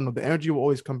 I don't know. The energy will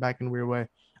always come back in a weird way.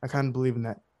 I kind of believe in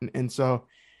that, and so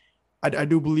I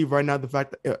do believe right now the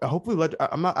fact that hopefully Ledger.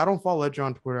 I don't follow Ledger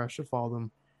on Twitter. I should follow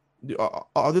them.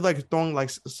 Are they like throwing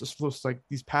like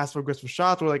these passive aggressive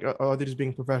shots, or like are they just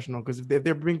being professional? Because if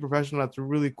they're being professional, that's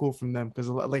really cool from them. Because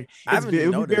like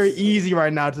it would be very easy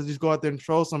right now to just go out there and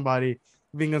troll somebody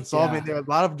being insolvent. There are a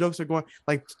lot of jokes are going,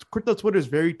 like, crypto Twitter is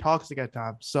very toxic at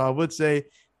times. So I would say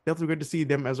definitely good to see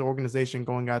them as an organization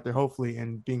going out there, hopefully,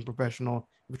 and being professional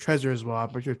with Trezor as well. I'm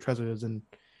pretty sure Trezor is, and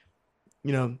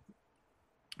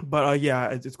but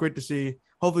it's great to see.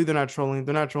 Hopefully they're not trolling.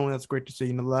 That's great to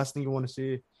see. The last thing you want to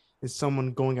see is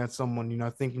someone going at someone.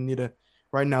 I think we need to,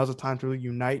 right now is a time to really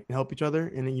unite and help each other.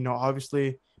 And,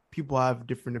 obviously people have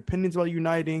different opinions about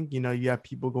uniting. You have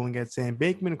people going at Sam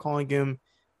Bankman and calling him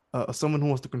someone who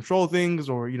wants to control things,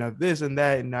 or, this and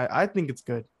that. And I think it's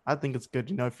good.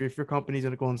 If your company's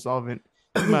going to go insolvent,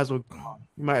 you might as well go on.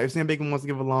 If Sam Bankman wants to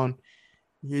give a loan,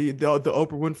 the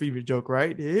Oprah Winfrey joke,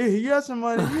 right? He got some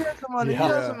money. He got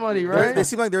some money, right? They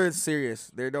seem like they're serious.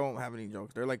 They don't have any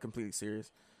jokes. They're like completely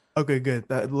serious. Okay, good.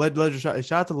 That Ledger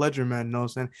shout out to Ledger, man. You know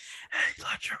what I'm saying? Hey,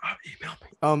 Ledger, email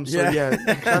me.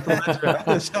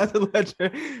 Shout out to Ledger.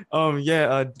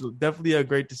 Definitely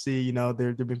great to see.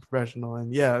 They're being professional,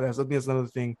 and that's another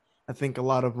thing. I think a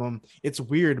lot of them. It's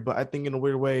weird, but I think in a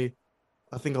weird way,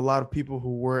 I think a lot of people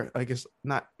who were, I guess,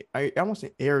 I won't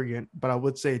say arrogant, but I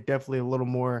would say definitely a little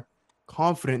more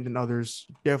confident than others,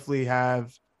 definitely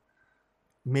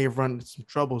may have run into some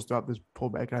troubles throughout this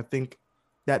pullback, and I think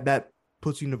that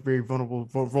puts you in a very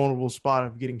vulnerable spot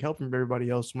of getting help from everybody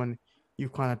else when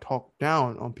you've kind of talked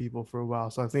down on people for a while.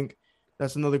 So I think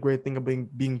that's another great thing of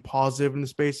being positive in the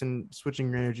space and switching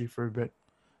your energy for a bit.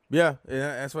 Yeah,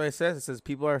 that's what it says. It says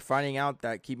people are finding out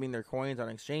that keeping their coins on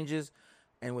exchanges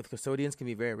and with custodians can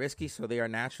be very risky, so they are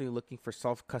naturally looking for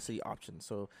self-custody options.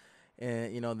 So,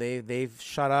 they've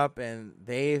shut up and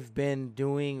they've been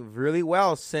doing really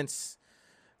well since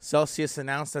Celsius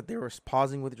announced that they were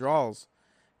pausing withdrawals.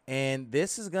 And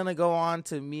this is going to go on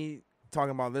to me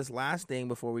talking about this last thing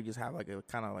before we just have like a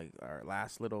kind of like our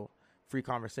last little free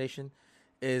conversation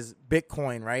is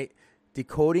Bitcoin, right?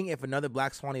 Decoding if another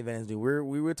Black Swan event is due.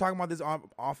 We were talking about this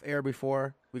off air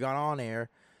before we got on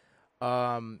air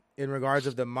in regards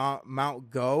of the Mount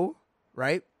Go,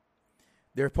 right?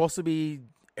 They're supposed to be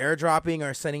airdropping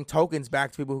or sending tokens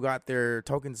back to people who got their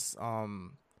tokens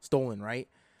stolen, right?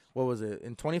 What was it?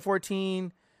 In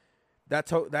 2014...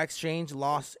 That exchange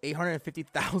lost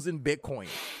 850,000 Bitcoin,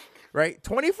 right?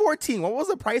 2014. What was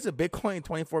the price of Bitcoin in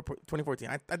 2014?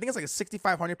 I think it's like a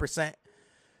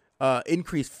 6,500%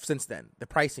 increase since then. The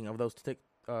pricing of those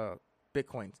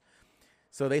Bitcoins.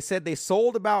 So they said they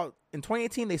sold in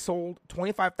 2018 they sold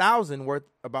 25,000 worth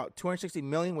about 260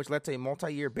 million, which led to a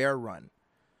multi-year bear run.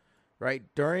 Right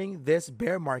during this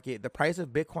bear market, the price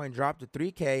of Bitcoin dropped to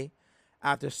 $3,000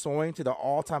 after soaring to the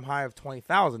all-time high of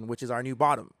 20,000, which is our new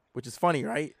bottom, which is funny,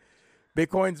 right?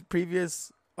 Bitcoin's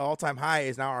previous all-time high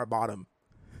is now our bottom.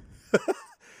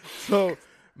 So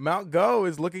Mount Go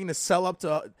is looking to sell up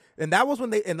to, and that was when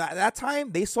they, in that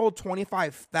time, they sold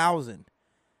 25,000,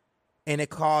 and it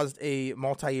caused a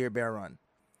multi-year bear run.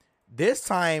 This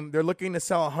time, they're looking to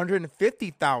sell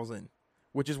 150,000,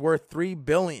 which is worth $3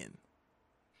 billion.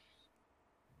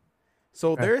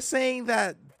 So they're saying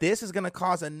that this is going to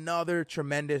cause another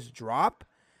tremendous drop.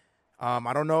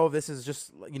 I don't know if this is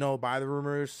just, buy the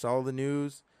rumors, sell the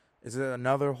news. Is it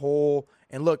another whole?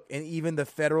 And look, and even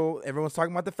everyone's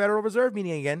talking about the Federal Reserve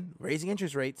meeting again, raising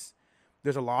interest rates.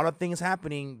 There's a lot of things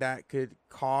happening that could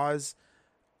cause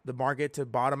the market to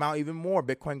bottom out even more.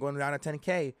 Bitcoin going down to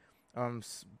 10K.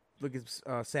 Look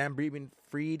at Sam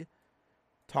Bankman-Fried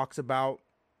talks about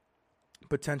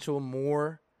potential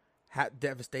more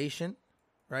devastation,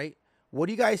 right? What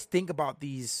do you guys think about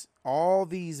all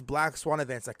these black swan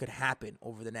events that could happen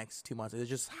over the next 2 months? Is it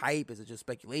just hype? Is it just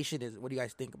speculation? What do you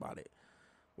guys think about it?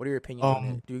 What are your opinions on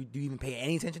it? Do you even pay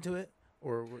any attention to it,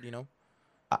 or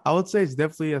I would say it's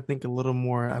definitely, I think, a little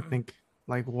more, I think,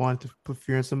 like want to put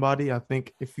fear in somebody. I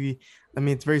think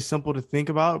it's very simple to think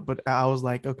about, but I was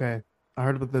like, okay, I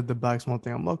heard about the black swan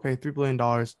thing. I'm okay, $3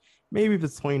 billion. Maybe if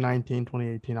it's 2019,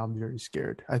 2018, I'll be very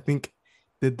scared. I think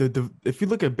if you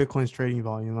look at Bitcoin's trading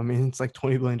volume, it's like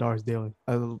 $20 billion daily,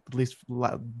 at least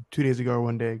 2 days ago or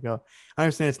 1 day ago. I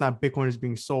understand it's not Bitcoin is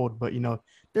being sold, but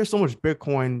there's so much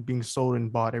Bitcoin being sold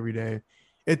and bought every day.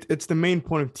 It's the main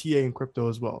point of TA in crypto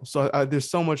as well. So there's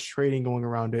so much trading going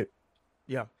around it.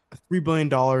 Yeah. $3 billion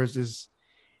is,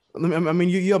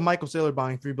 you have Michael Saylor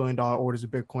buying $3 billion orders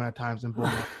of Bitcoin at times in bull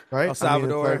market, right? El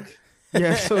Salvador.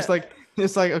 So it's like,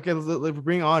 okay, let's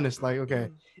being honest. Like, okay,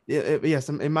 yes,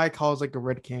 it might cause like a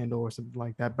red candle or something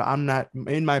like that, but I'm not,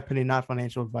 in my opinion, not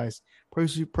financial advice.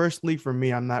 Personally, for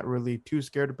me, I'm not really too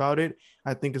scared about it.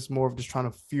 I think it's more of just trying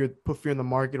to put fear in the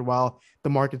market while the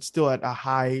market's still at a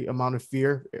high amount of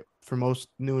fear for most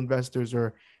new investors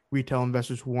or retail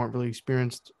investors who aren't really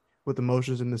experienced with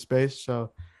emotions in the space.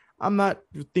 So I'm not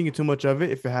thinking too much of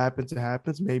it. If it happens, it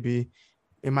happens. Maybe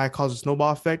it might cause a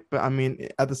snowball effect, but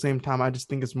at the same time, I just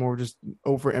think it's more just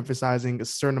overemphasizing a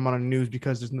certain amount of news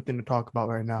because there's nothing to talk about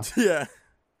right now. Yeah,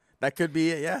 that could be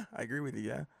it. Yeah, I agree with you.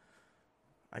 Yeah,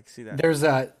 I can see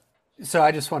that. So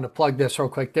I just want to plug this real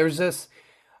quick. There's this,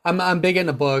 I'm big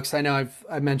into books. I know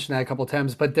I've mentioned that a couple of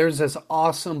times, but there's this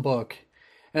awesome book,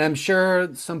 and I'm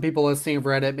sure some people listening have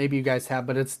read it. Maybe you guys have,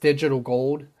 but it's Digital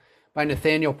Gold by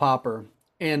Nathaniel Popper.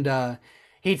 And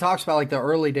he talks about like the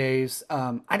early days.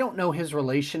 I don't know his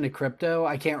relation to crypto.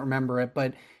 I can't remember it,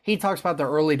 but he talks about the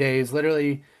early days.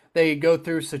 Literally, they go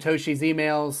through Satoshi's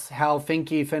emails, Hal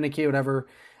Finicky, whatever.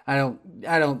 I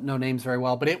don't know names very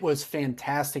well, but it was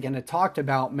fantastic. And it talked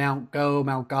about Mount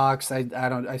Gox.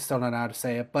 I still don't know how to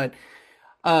say it, but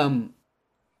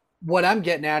what I'm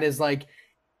getting at is like,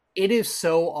 it is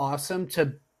so awesome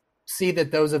to see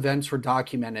that those events were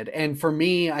documented. And for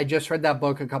me, I just read that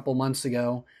book a couple months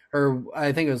ago, or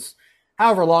I think it was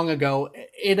however long ago.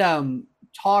 It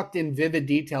talked in vivid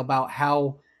detail about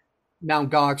how Mount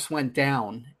Gox went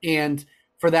down. And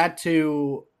for that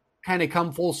to kind of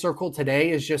come full circle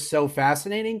today is just so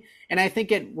fascinating. And I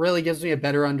think it really gives me a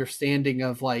better understanding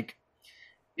of like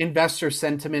investor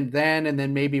sentiment then, and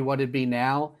then maybe what it'd be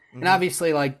now. Mm-hmm. And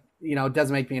obviously, like, it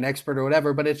doesn't make me an expert or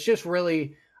whatever, but it's just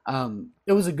really,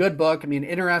 it was a good book.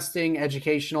 Interesting,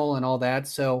 educational, and all that.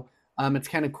 So it's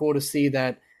kind of cool to see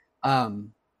that.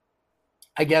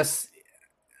 I guess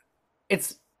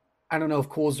I don't know if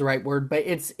cool is the right word, but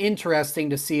it's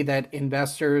interesting to see that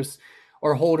investors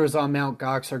or holders on Mount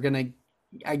Gox are going to,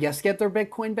 I guess, get their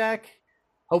Bitcoin back,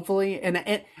 hopefully. And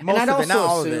I'd also not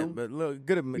all assume, of it, but look,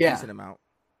 decent amount.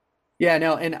 Yeah,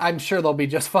 no, and I'm sure they'll be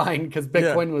just fine because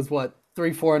Bitcoin was what,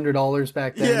 $300-$400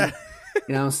 back then.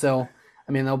 Yeah. So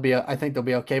I think they'll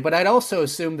be okay. But I'd also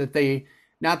assume that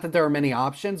not that there are many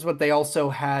options, but they also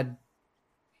had,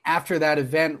 after that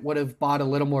event, would have bought a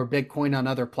little more Bitcoin on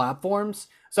other platforms.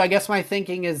 So I guess my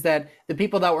thinking is that the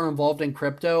people that were involved in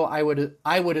crypto, I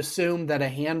would assume that a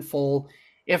handful,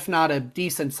 if not a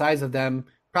decent size of them,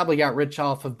 probably got rich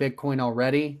off of Bitcoin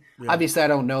already. Yeah. Obviously, I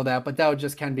don't know that, but that would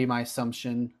just kind of be my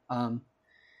assumption.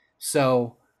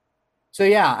 So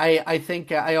yeah, I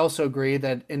think I also agree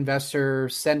that investor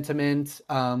sentiment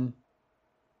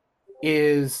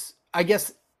is, I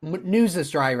guess, news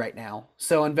is dry right now.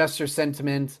 So investor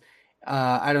sentiment,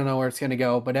 I don't know where it's going to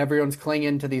go, but everyone's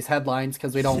clinging to these headlines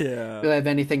because we don't really have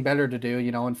anything better to do.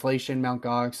 Inflation, Mount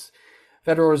Gox,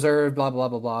 Federal Reserve, blah, blah,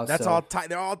 blah, blah. That's all tied.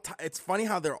 They're all. It's funny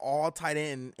how they're all tied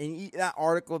in. And that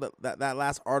article, that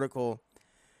last article,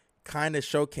 kind of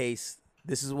showcased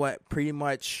this is what pretty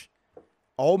much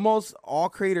almost all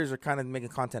creators are kind of making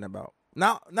content about.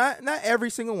 Not every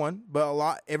single one, but a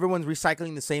lot. Everyone's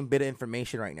recycling the same bit of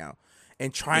information right now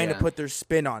and trying to put their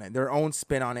spin on it, their own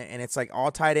spin on it. And it's like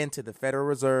all tied into the Federal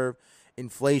Reserve,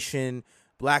 inflation,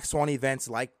 black swan events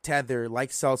like Tether,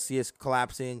 like Celsius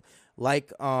collapsing,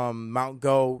 like Mount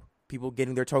Go, people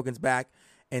getting their tokens back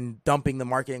and dumping the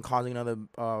market and causing another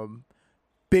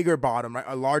bigger bottom, right?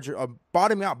 A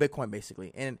bottoming out Bitcoin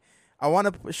basically. And I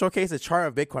want to showcase a chart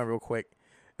of Bitcoin real quick.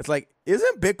 It's like,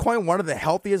 isn't Bitcoin one of the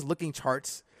healthiest looking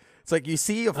charts? It's like you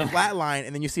see a flat line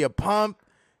and then you see a pump,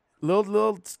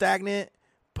 little stagnant,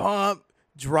 pump,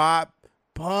 drop,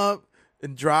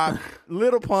 and drop,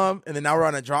 little pump, and then now we're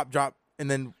on a drop, and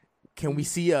then can we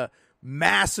see a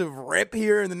massive rip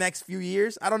here in the next few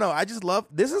years? I don't know. I just love,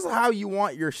 this is how you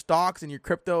want your stocks and your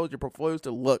cryptos, your portfolios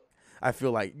to look. I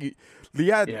feel like how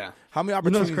many opportunities?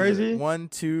 You know what's crazy? 1,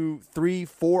 2, 3,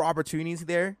 4 opportunities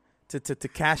there to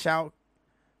cash out.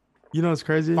 You know what's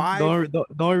crazy? The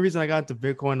only reason I got into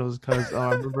Bitcoin was because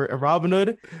I remember at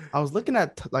Robinhood, I was looking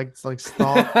at like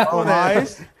stock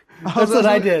ROIs. That's what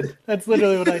I did. That's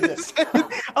literally what I did.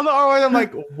 I'm the ROI. I'm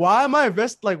like, why am I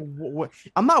investing? Like, what?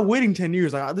 I'm not waiting 10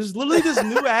 years. Like, there's literally this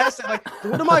new asset. Like,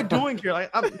 what am I doing here? Like,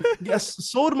 I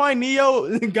sold my Neo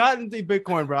and got into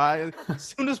Bitcoin, bro,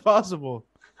 as soon as possible.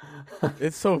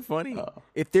 It's so funny.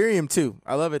 Ethereum too.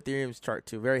 I love Ethereum's chart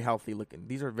too. Very healthy looking.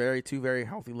 These are two very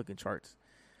healthy looking charts.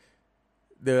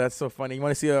 Dude, that's so funny. You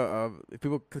want to see if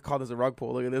people could call this a rug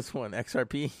pull? Look at this one,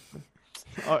 XRP.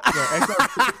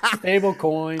 XRP. Stable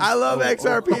coin. I love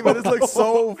XRP, but this looks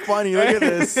so funny. Look at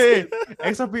this.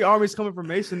 XRP army's coming from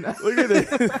Mason. Look at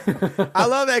this. I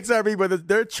love XRP, but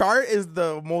their chart is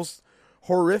the most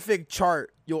horrific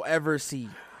chart you'll ever see.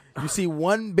 You see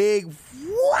one big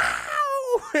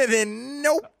wow, and then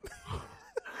nope.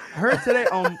 I heard today.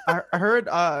 I heard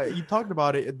you talked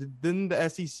about it. Didn't the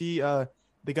SEC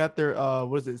they got their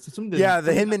what is it?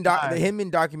 The Hinman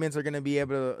documents are going to be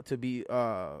able to be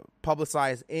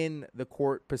publicized in the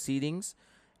court proceedings,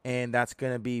 and that's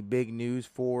going to be big news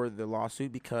for the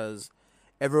lawsuit because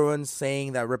everyone's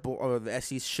saying that Ripple or the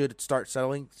SEC should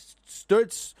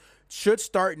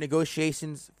start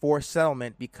negotiations for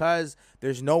settlement because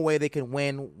there's no way they can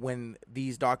win when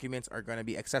these documents are going to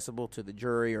be accessible to the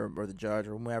jury or the judge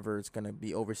or whoever is going to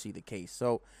be oversee the case.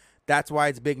 So that's why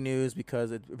it's big news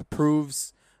because it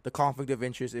proves the conflict of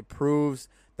interest. It proves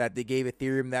that they gave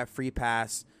Ethereum that free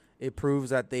pass. It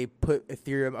proves that they put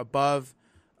Ethereum above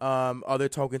other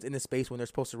tokens in the space when they're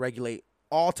supposed to regulate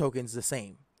all tokens the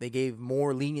same. They gave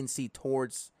more leniency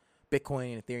towards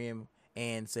Bitcoin and Ethereum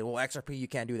and say, well, XRP, you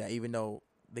can't do that, even though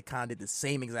they kind of did the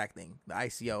same exact thing. The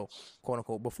ICO, quote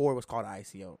unquote, before it was called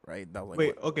ICO, right? That was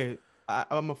like, wait, okay.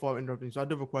 I'm a follow interrupting. So I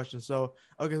do have a question. So,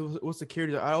 okay, what's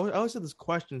security? I always had this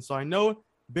question. So I know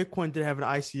Bitcoin did have an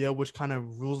ICO, which kind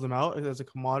of rules them out as a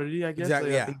commodity, I guess.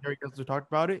 Exactly. I think Gary Gensler talked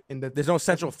about it, and that there's no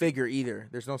central figure either.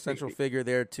 There's no central figure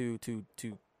there to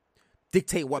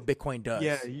dictate what Bitcoin does.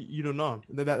 Yeah, you don't know.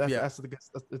 That's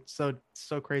it's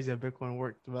so crazy how Bitcoin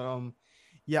worked. But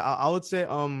yeah, I would say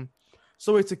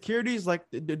so with securities, like,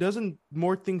 doesn't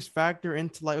more things factor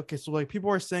into, like, okay, so like people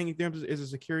are saying Ethereum is a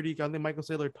security. I think Michael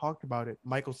Saylor talked about it.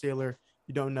 Michael Saylor,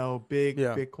 you don't know, big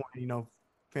Bitcoin,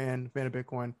 fan of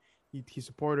Bitcoin. He's a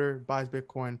supporter, buys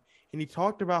Bitcoin, and he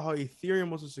talked about how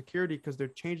Ethereum was a security because they're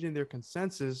changing their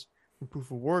consensus from proof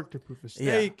of work to proof of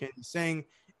stake, and he's saying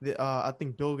that I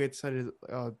think Bill Gates said it.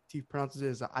 He pronounces it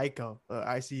as an ICO,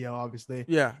 ICO, obviously.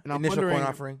 Yeah, and I'm initial coin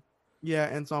offering. Yeah,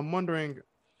 and so I'm wondering.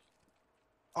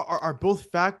 Are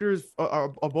both factors are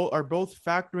both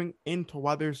factoring into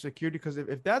why there's security? Because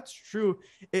if that's true,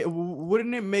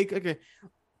 wouldn't it make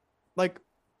like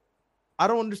I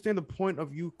don't understand the point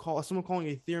of someone calling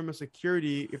Ethereum a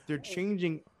security if they're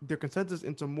changing their consensus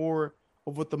into more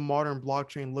of what the modern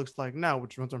blockchain looks like now,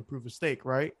 which runs on proof of stake,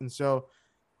 right? And so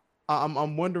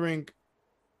I'm wondering,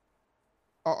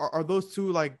 are those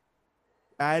two like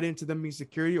add into them being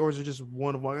security, or is it just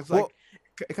one of one? It's like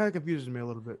it kind of confuses me a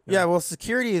little bit. Yeah, well,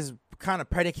 security is kind of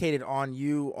predicated on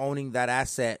you owning that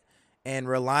asset and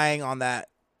relying on that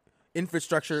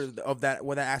infrastructure of that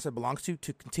where that asset belongs to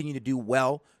continue to do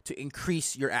well to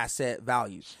increase your asset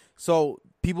value. So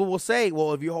people will say,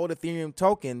 well, if you hold Ethereum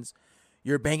tokens,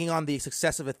 you're banking on the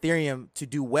success of Ethereum to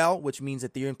do well, which means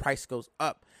Ethereum price goes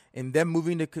up. And then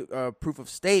moving to proof of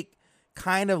stake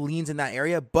kind of leans in that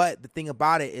area. But the thing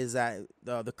about it is that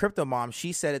the crypto mom,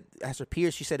 she said it as her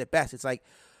peers, she said it best. It's like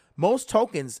most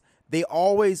tokens, they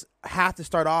always have to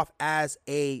start off as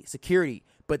a security,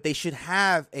 but they should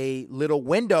have a little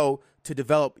window to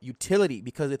develop utility,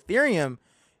 because Ethereum,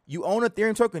 you own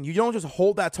Ethereum token. You don't just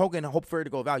hold that token and hope for it to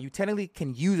go value. You technically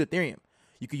can use Ethereum.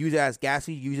 You could use it as gas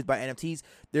fee. Use it by NFTs.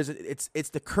 It's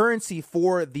the currency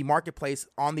for the marketplace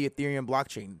on the Ethereum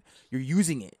blockchain. You're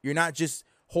using it. You're not just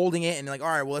holding it and like, all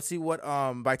right, well, let's see what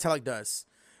Vitalik does,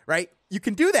 right? You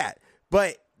can do that,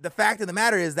 but the fact of the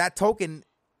matter is that token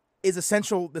is the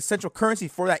central currency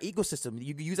for that ecosystem.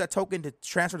 You can use that token to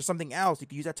transfer to something else. You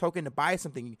can use that token to buy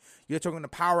something. You use that token to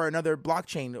power another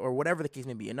blockchain or whatever the case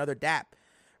may be, another DApp,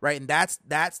 right? And that's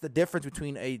the difference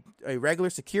between a regular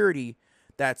security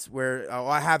that's where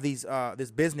I have these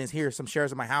this business here, some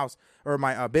shares of my house or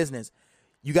my business.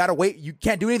 You gotta wait. You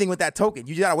can't do anything with that token.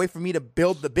 You just gotta wait for me to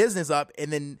build the business up,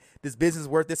 and then this business is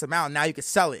worth this amount. And now you can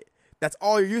sell it. That's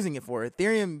all you're using it for.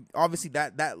 Ethereum, obviously,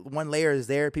 that one layer is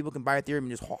there. People can buy Ethereum and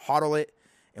just hodl it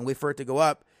and wait for it to go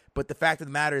up. But the fact of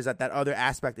the matter is that other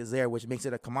aspect is there, which makes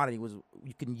it a commodity.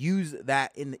 You can use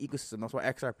that in the ecosystem. That's why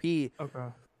XRP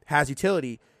has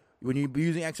utility. When you're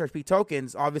using XRP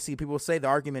tokens, obviously, people say the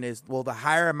argument is, well, the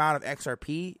higher amount of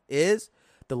XRP is,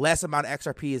 the less amount of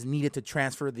XRP is needed to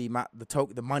transfer the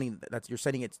money that you're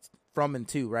sending it from and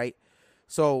to, right?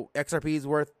 So XRP is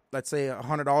worth, let's say,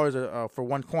 $100 for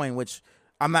one coin, which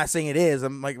I'm not saying it is.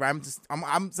 I'm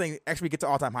saying XRP gets to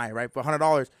all-time high, right? For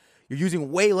 $100, you're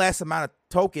using way less amount of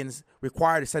tokens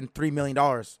required to send $3 million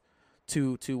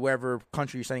to wherever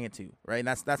country you're sending it to, right? And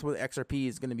that's what XRP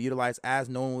is going to be utilized as.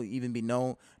 No one will even be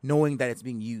knowing that it's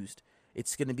being used.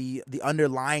 It's going to be the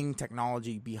underlying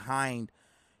technology behind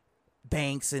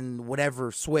banks and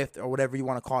whatever, SWIFT or whatever you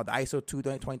want to call it, the ISO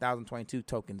 20022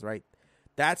 tokens, right?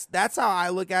 That's how I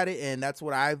look at it, and that's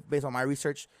what I've based on my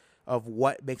research of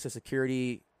what makes a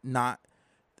security not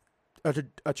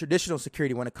a traditional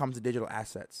security when it comes to digital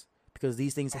assets, because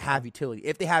these things have utility.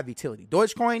 If they have utility,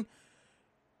 Dogecoin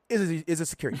is a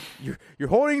security. You're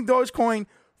holding Dogecoin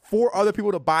for other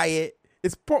people to buy it.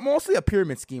 It's mostly a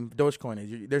pyramid scheme. Dogecoin is.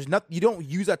 You don't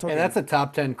use that token. Yeah, that's a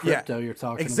top 10 crypto you're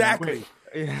talking exactly. about.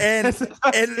 Exactly.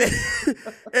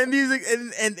 And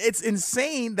it's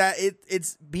insane that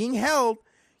it's being held.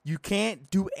 You can't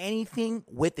do anything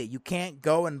with it. You can't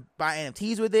go and buy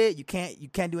NFTs with it. You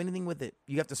can't do anything with it.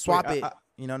 You have to swap it.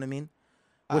 You know what I mean?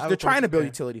 Which they're trying to build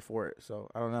utility for it. So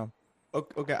I don't know.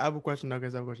 Okay, I have a question. No,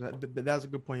 guys, I have a question. That's a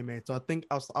good point you made. So I think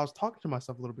I was talking to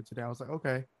myself a little bit today. I was like,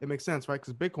 okay, it makes sense, right?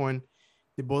 Because Bitcoin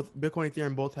and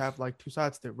Ethereum both have like two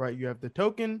sides to it, right? You have the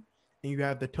token, and you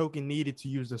have the token needed to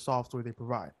use the software they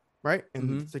provide, right?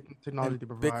 And the technology they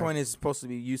provide. Bitcoin is supposed to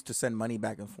be used to send money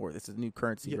back and forth. It's a new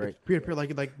currency, right?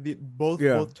 Peer-to-peer,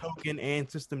 both token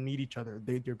and system need each other.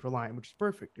 They're reliant, which is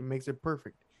perfect. It makes it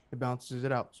perfect. It balances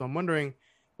it out. So I'm wondering,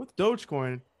 with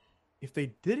Dogecoin, if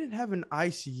they didn't have an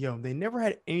ICO, they never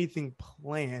had anything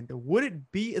planned, would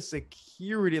it be a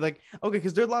security?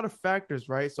 Because there are a lot of factors,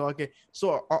 right? So,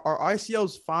 so are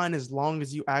ICOs fine as long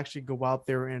as you actually go out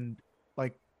there and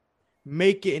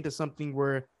make it into something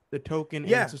where the token?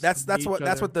 That's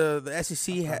what the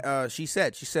SEC she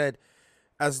said. She said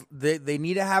as they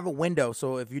need to have a window.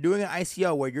 So if you're doing an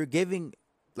ICO where you're giving,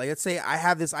 let's say I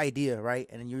have this idea, right,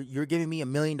 and you're giving me $1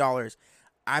 million.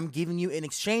 I'm giving you in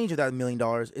exchange of that $1 million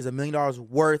is $1 million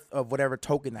worth of whatever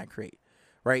token I create,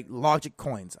 right? Logic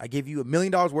coins. I give you $1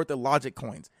 million worth of Logic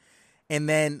coins. And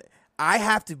then I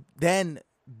have to then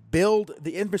build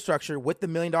the infrastructure with the $1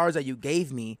 million that you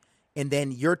gave me. And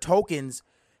then your tokens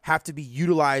have to be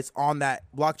utilized on that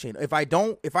blockchain.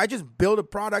 If I just build a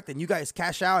product and you guys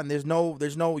cash out and there's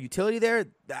no utility there,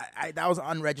 that was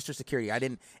unregistered security.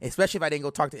 Especially if I didn't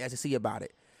go talk to the SEC about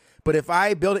it. But if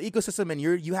I build an ecosystem and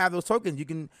you have those tokens, you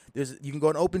can go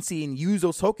on OpenSea and use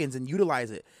those tokens and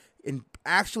utilize it and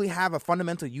actually have a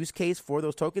fundamental use case for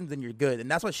those tokens, then you're good.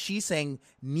 And that's what she's saying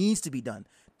needs to be done.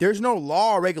 There's no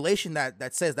law or regulation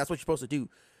that says that's what you're supposed to do.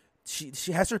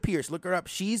 She Hester Pierce, look her up.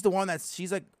 She's the one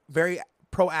she's like very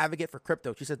pro advocate for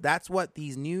crypto. She said that's what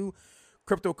these new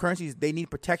cryptocurrencies, they need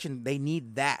protection. They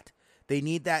need that. They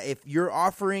need that. If you're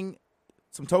offering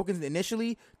some tokens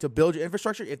initially to build your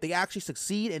infrastructure, if they actually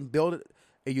succeed and build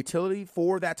a utility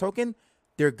for that token,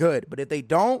 they're good. But if they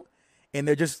don't, and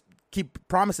they just keep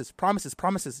promises,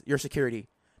 your security,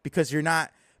 because you're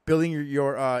not building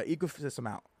your ecosystem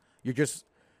out. You're just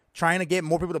trying to get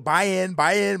more people to buy in,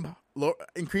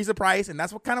 increase the price, and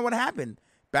that's what happened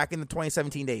back in the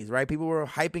 2017 days, right? People were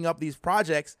hyping up these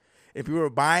projects, and people were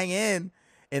buying in,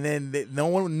 and then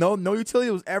no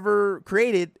utility was ever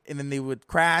created, and then they would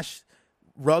crash,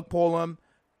 rug pull them,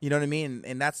 you know what I mean?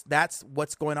 And that's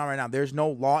what's going on right now. There's no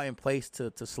law in place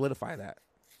to solidify that.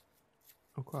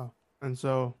 Okay. And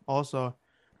so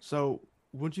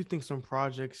wouldn't you think some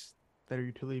projects that are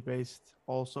utility based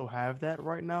also have that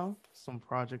right now? Some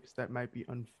projects that might be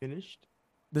unfinished?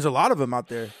 There's a lot of them out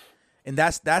there. And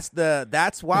that's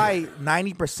why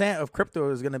 90% of crypto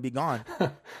is going to be gone.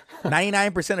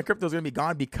 99% of crypto is going to be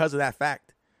gone because of that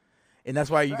fact. And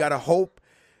that's why you got to hope.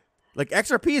 Like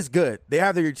XRP is good. They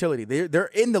have their utility. They're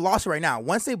in the lawsuit right now.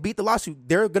 Once they beat the lawsuit,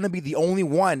 they're going to be the only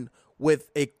one with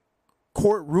a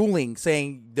court ruling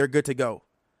saying they're good to go.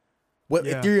 What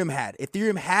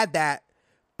Ethereum had that,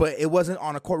 but it wasn't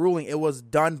on a court ruling. It was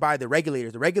done by the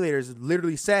regulators. The regulators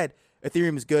literally said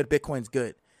Ethereum is good, Bitcoin's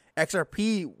good.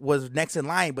 XRP was next in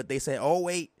line, but they said, oh,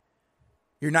 wait,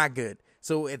 you're not good.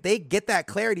 So if they get that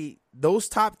clarity, those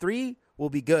top three will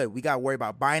be good. We got to worry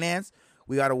about Binance.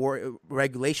 We got to worry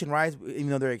regulation-wise, even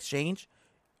though they're exchange.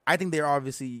 I think they're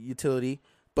obviously utility.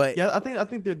 But yeah, I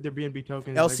think they're BNB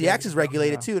tokens. LCX is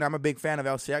regulated too, and I'm a big fan of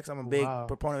LCX. I'm a big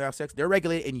proponent of LCX. They're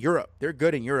regulated in Europe. They're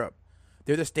good in Europe.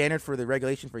 They're the standard for the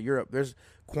regulation for Europe. There's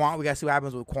Quant. We got to see what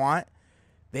happens with Quant.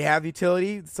 They have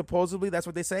utility, supposedly. That's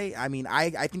what they say. I mean, I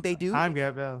think they do. Time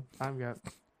gap.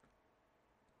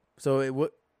 So it would.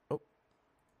 Oh.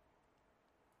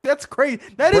 That's crazy.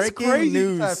 That is crazy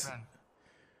news.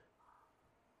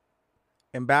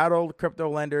 Embattled crypto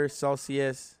lender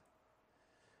Celsius.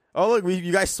 Oh, look,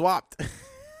 you guys swapped.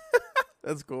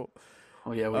 That's cool.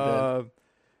 Oh, yeah, we did.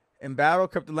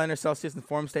 Embattled crypto lender Celsius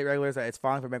informed state regulators that it's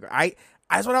filing for bankruptcy.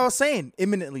 That's what I was saying.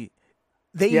 Imminently.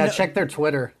 Check their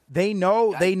Twitter. They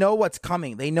know what's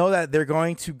coming. They know that they're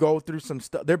going to go through some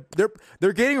stuff.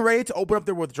 They're getting ready to open up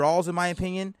their withdrawals, in my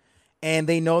opinion, and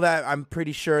they know that I'm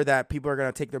pretty sure that people are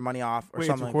going to take their money off or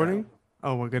something. It's recording? Like that.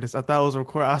 Oh my goodness! I thought it was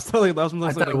recording. I was totally that was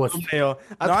like a thumbnail.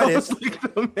 No, it is.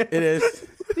 It is.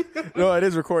 No, it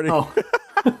is recording. Oh.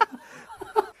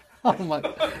 Oh my!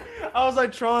 I was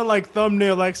like trying like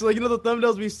thumbnail, like so, like the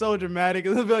thumbnails be so dramatic,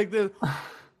 and it'll be like this.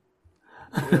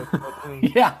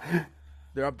 Yeah.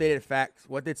 Their updated facts.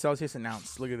 What did Celsius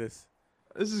announce? Look at this.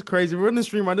 This is crazy. We're in the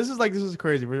stream right. This is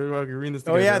crazy. We're reading this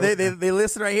together. Oh yeah, they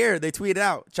listed right here. They tweeted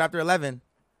out Chapter 11.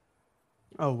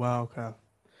 Oh wow. Okay.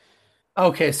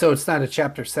 Okay, so it's not a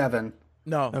Chapter 7.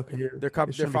 No. Okay. They're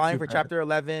filing for Chapter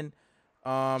 11.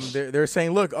 They're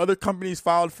saying, look, other companies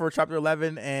filed for Chapter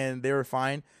 11 and they were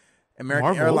fine.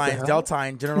 American Airlines, Delta,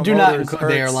 and General Motors. Do not include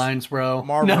the airlines, bro.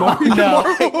 Marvel. No.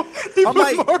 I'm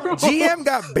like, GM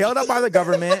got bailed out by the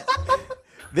government.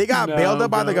 They got bailed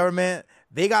out by the government.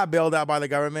 They got bailed out by the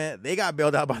government. They got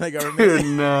bailed out by the government.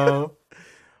 No.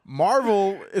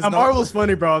 Marvel's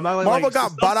funny, bro. Marvel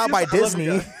got bought out by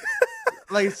Disney.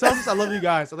 Like, Celsius, I love you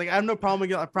guys. Like, I have no problem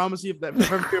again. I promise you,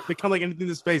 if they come like anything in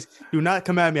this space, do not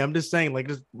come at me. I'm just saying, like,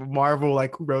 just Marvel,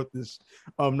 like, who wrote this?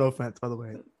 No offense, by the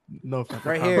way. No offense.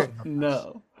 Right here.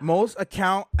 No. Most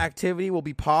account activity will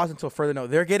be paused until further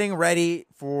notice. They're getting ready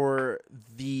for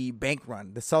the bank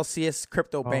run, the Celsius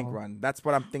crypto bank run. That's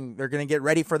what I'm thinking. They're going to get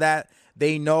ready for that.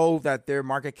 They know that their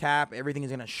market cap, everything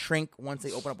is going to shrink once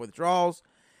they open up withdrawals,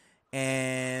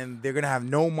 and they're going to have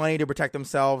no money to protect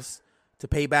themselves to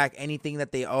pay back anything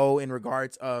that they owe in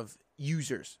regards of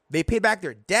users. They pay back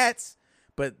their debts,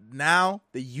 but now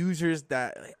the users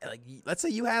that, like, let's say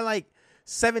you had like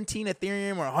 17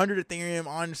 Ethereum or 100 Ethereum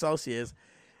on Celsius.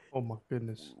 Oh my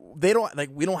goodness. They don't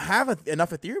we don't have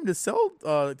enough Ethereum to sell,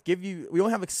 give you, we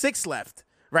only have like 6 left,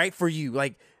 right? For you.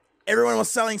 Like everyone was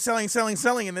selling.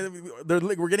 And then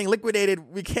we're getting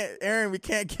liquidated. We can't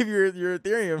give you your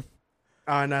Ethereum.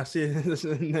 Now see, that's,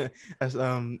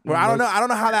 well, I don't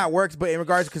know how that works, but in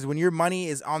regards, because when your money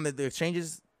is on the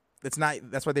exchanges,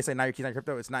 that's what they say. Now your key's not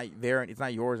crypto. It's not there. It's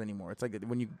not yours anymore. It's like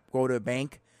when you go to a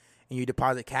bank and you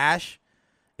deposit cash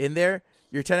in there.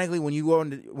 You're technically when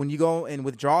you go and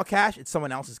withdraw cash, it's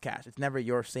someone else's cash. It's never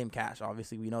your same cash.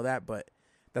 Obviously, we know that, but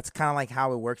that's kind of like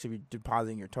how it works if you're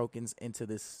depositing your tokens into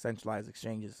this centralized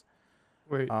exchanges.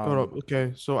 Wait, hold up.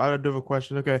 Okay, so I do have a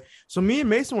question. Okay, so me and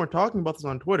Mason were talking about this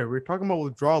on Twitter. We were talking about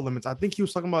withdrawal limits. I think he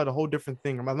was talking about a whole different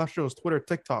thing. I'm not sure it was Twitter or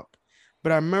TikTok,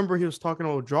 but I remember he was talking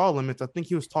about withdrawal limits. I think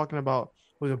he was talking about,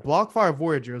 was it BlockFi or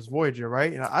Voyager? It was Voyager,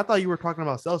 right? And I thought you were talking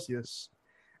about Celsius.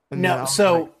 And no,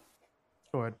 so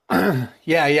go ahead.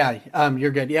 Yeah.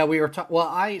 You're good. Yeah, we were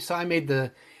I made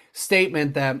the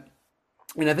statement that,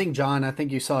 and I think John,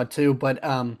 you saw it too, but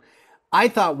I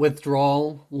thought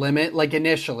withdrawal limit, like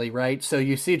initially, right? So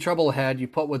you see trouble ahead, you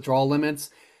put withdrawal limits.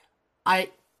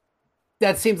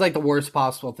 That seems like the worst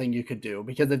possible thing you could do,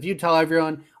 because if you tell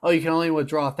everyone, oh, you can only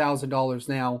withdraw $1,000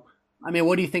 now, I mean,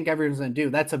 what do you think everyone's going to do?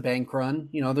 That's a bank run.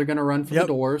 They're going to run for the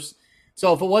doors.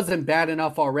 So if it wasn't bad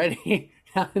enough already,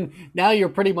 now you're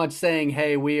pretty much saying,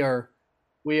 hey, we are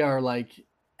like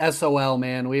SOL,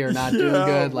 man. We are not doing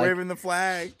good. Like waving the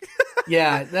flag.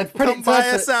 Yeah, that's pretty. Come buy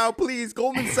us out, please.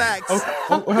 Goldman Sachs.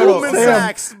 Goldman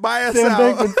Sachs, buy us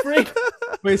out.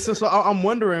 Wait, so I'm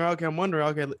wondering. Okay,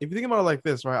 if you think about it like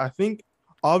this, right? I think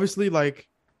obviously, like,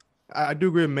 I do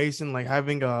agree with Mason. Like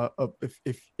having a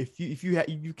if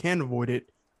you can avoid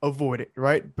it,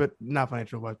 right? But not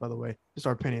financial advice, by the way, just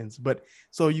our opinions. But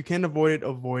so you can avoid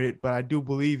it. But I do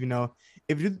believe,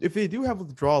 if they do have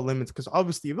withdrawal limits, because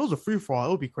obviously if it was a free for all,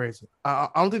 it would be crazy. I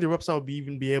don't think the website would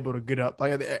even be able to get up.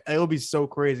 Like it would be so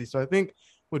crazy. So I think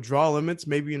withdrawal limits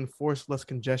maybe enforce less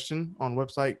congestion on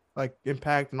website like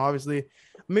impact, and obviously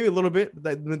maybe a little bit.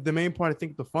 But the main point I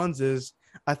think the funds is.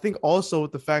 I think also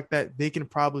with the fact that they can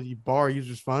probably borrow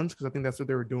users' funds, because I think that's what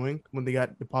they were doing when they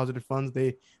got deposited funds.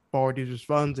 They borrowed users'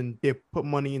 funds and they put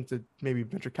money into maybe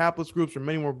venture capitalist groups or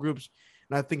many more groups.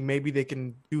 And I think maybe they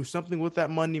can do something with that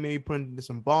money, maybe put it into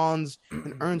some bonds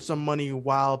and earn some money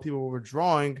while people were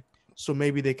withdrawing. So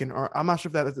maybe they can earn. I'm not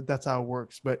sure if that's how it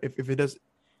works, but if it does,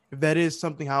 if that is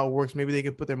something how it works, maybe they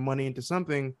can put their money into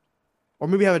something. Or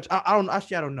maybe I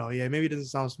don't know. Yeah, maybe it doesn't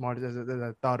sound smart as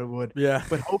I thought it would. Yeah.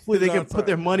 But hopefully they can put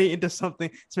their money into something.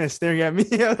 This man staring at me.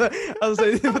 I was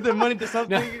like, put their money into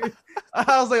something.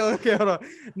 I was like, okay, hold on.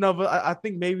 No, but I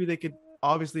think maybe they could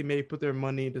obviously maybe put their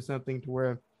money into something to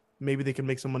where maybe they can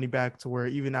make some money back to where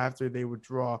even after they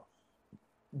withdraw,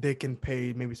 they can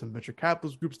pay maybe some venture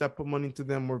capitalist groups that put money into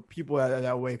them or people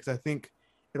that way. Because I think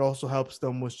it also helps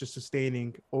them with just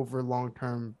sustaining over long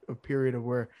term a period of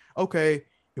where, okay,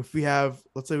 if we have,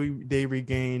 let's say they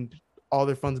regained all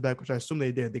their funds back, which I assume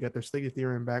they did, they got their staked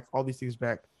Ethereum back, all these things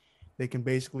back. They can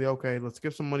basically, okay, let's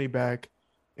give some money back,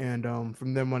 and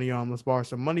from their money on, let's borrow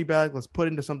some money back. Let's put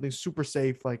into something super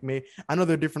safe. Like I know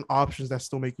there are different options that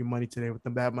still make you money today with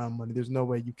that amount of money. There's no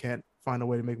way you can't find a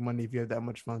way to make money if you have that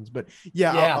much funds. But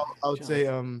yeah. I would say,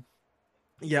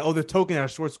 yeah. Oh, the token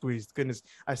that short squeezed. Goodness,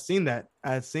 I've seen that.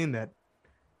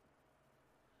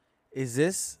 Is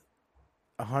this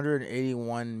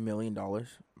 $181 million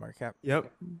market cap?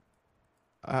 Yep.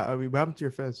 What happened to your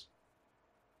face?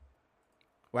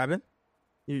 What happened?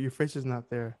 Your face is not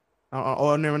there.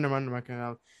 Never mind.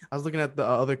 I was looking at the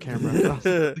other camera.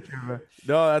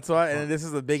 No, that's why. And this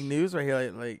is the big news right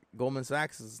here. Like Goldman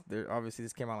Sachs is there. Obviously,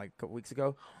 this came out like a couple weeks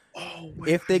ago.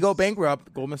 If they go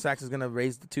bankrupt, Goldman Sachs is going to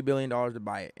raise the $2 billion to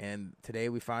buy it. And today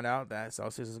we found out that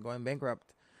Celsius is going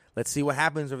bankrupt. Let's see what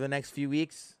happens over the next few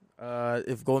weeks.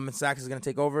 If Goldman Sachs is going to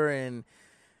take over and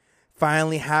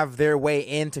finally have their way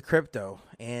into crypto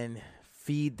and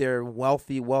feed their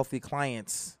wealthy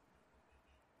clients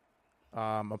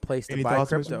a place to buy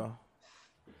crypto.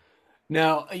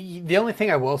 Now, the only thing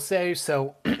I will say,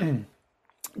 so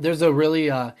there's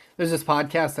this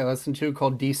podcast I listen to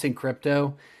called Decent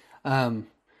Crypto.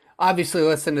 Obviously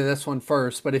listen to this one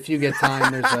first, but if you get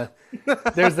time,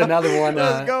 there's another one.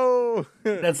 Let's go.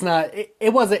 That's not,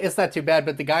 it's not too bad,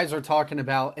 but the guys are talking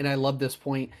about, and I love this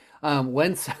point,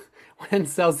 when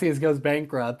Celsius goes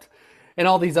bankrupt and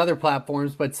all these other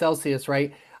platforms, but Celsius,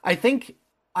 right? I think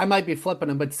I might be flipping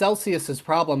them, but Celsius's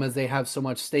problem is they have so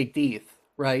much staked ETH,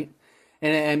 right?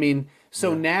 And I mean,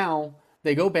 now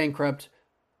they go bankrupt.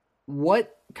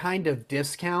 What kind of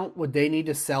discount would they need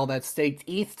to sell that staked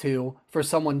ETH to for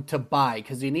someone to buy?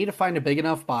 Because you need to find a big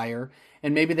enough buyer,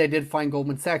 and maybe they did find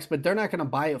Goldman Sachs, but they're not going to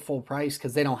buy at full price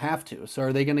because they don't have to. So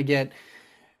are they going to get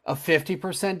a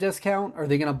 50% discount? Are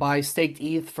they going to buy staked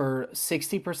ETH for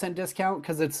 60% discount?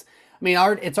 Because it's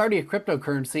already a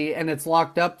cryptocurrency and it's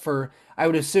locked up for, I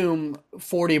would assume,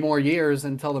 40 more years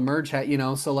until the merge,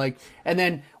 so like, and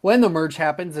then when the merge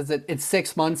happens, it's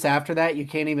 6 months after that, you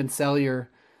can't even sell your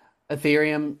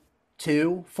Ethereum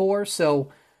for.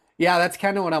 So yeah, that's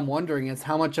kind of what I'm wondering is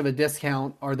how much of a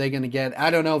discount are they going to get?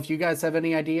 I don't know if you guys have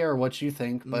any idea or what you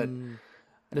think, but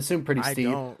I'd assume pretty steep.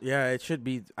 I don't. Yeah, it should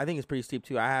be. I think it's pretty steep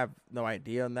too. I have no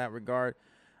idea in that regard.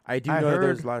 I know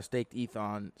there's a lot of staked ETH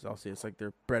on Celsius, like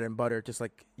their bread and butter, just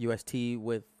like UST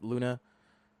with Luna.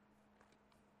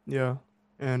 Yeah,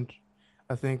 and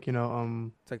I think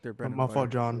it's like their bread and butter. My fault,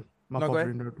 John. My fault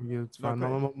for interrupting you. It's fine.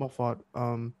 My fault.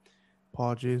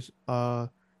 Apologies. I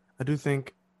do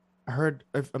think I heard.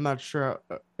 I'm not sure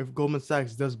if Goldman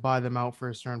Sachs does buy them out for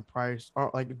a certain price,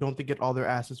 or like don't they get all their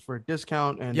assets for a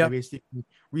discount and they basically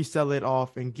resell it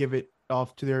off and give it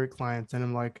off to their clients. And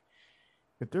I'm like,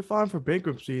 if they're filing for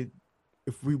bankruptcy,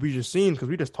 if we just seen, because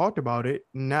we just talked about it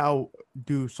now,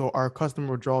 so our customer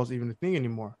withdrawals even a thing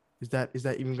anymore? Is that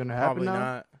even going to happen? Probably now?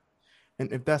 Not.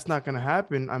 And if that's not going to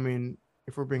happen, I mean,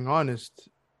 if we're being honest,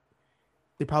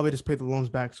 they probably just pay the loans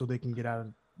back so they can get out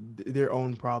of their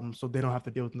own problems, so they don't have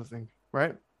to deal with nothing,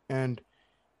 right? And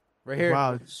right here,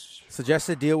 wow,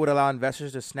 suggested deal would allow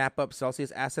investors to snap up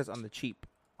Celsius assets on the cheap.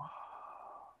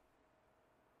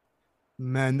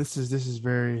 Man, this is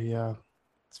very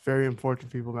it's very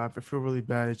unfortunate, people. Man, I feel really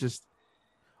bad. It's just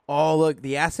look,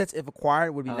 the assets if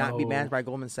acquired would not be managed by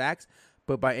Goldman Sachs,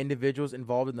 but by individuals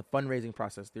involved in the fundraising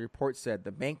process. The report said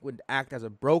the bank would act as a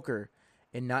broker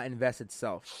and not invest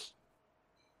itself.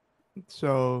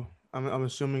 So I'm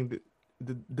assuming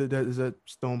that does that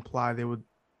still imply they would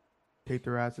take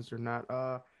their assets or not?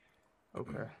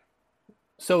 Okay.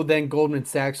 So then Goldman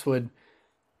Sachs would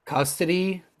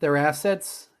custody their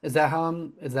assets. Is that how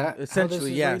is that Essentially, how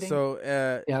this is yeah. reading?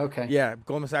 So, yeah, okay. yeah,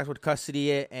 Goldman Sachs would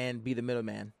custody it and be the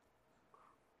middleman.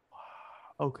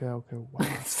 Okay. Wow.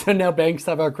 So now banks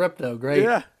have our crypto. Great.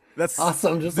 Yeah, that's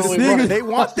Awesome. Just This what we nigga, want. they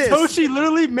want this. Satoshi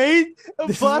literally made a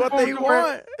This is what platform they to where-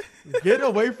 want. Get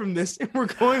away from this, and we're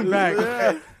going back.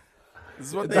 Yeah. This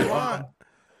is what they want.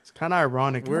 It's kind of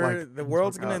ironic. The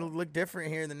world's gonna look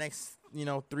different here in the next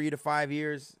 3 to 5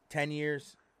 years, 10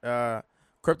 years.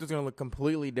 Crypto's gonna look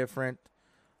completely different.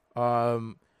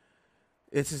 It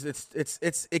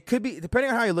could be,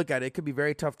 depending on how you look at it, it could be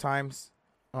very tough times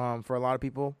for a lot of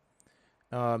people.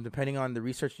 Depending on the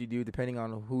research you do, depending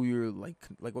on who you're like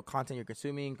what content you're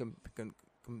consuming,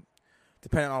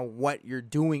 depending on what you're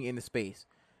doing in the space,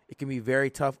 it can be very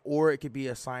tough, or it could be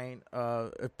a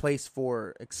place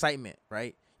for excitement,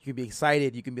 right? You can be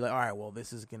excited. You can be like, all right, well,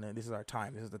 this is our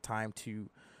time. This is the time to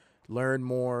learn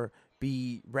more,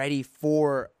 be ready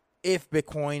for if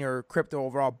Bitcoin or crypto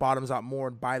overall bottoms out more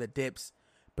and buy the dips.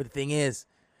 But the thing is,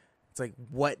 it's like,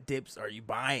 what dips are you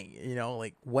buying?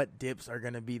 Like, what dips are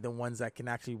going to be the ones that can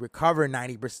actually recover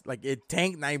 90%? Like, it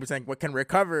tanked 90%. What can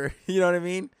recover? You know what I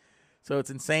mean? So it's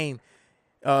insane.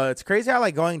 It's crazy how,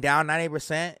 like, going down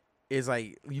 90% is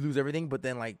like you lose everything, but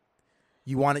then, like,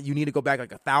 you need to go back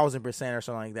like 1,000% or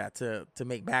something like that to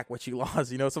make back what you lost.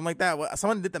 Something like that.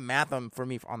 Someone did the math for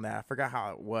me on that. I forgot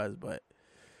how it was, but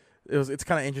it's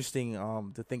kind of interesting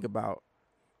to think about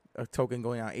a token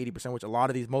going down 80%, which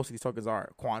most of these tokens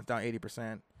are. Quant's down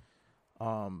 80%.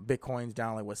 Bitcoin's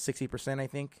down like 60%, I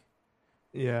think.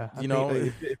 Yeah,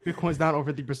 if Bitcoin's down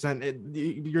over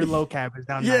 50%, your low cap is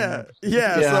down. Yeah.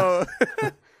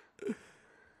 90%.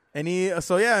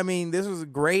 So I mean, this was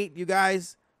great, you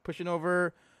guys, pushing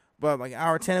over. But like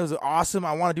hour 10, it was awesome.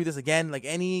 I want to do this again. Like,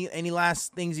 any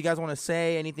last things you guys want to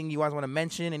say? Anything you guys want to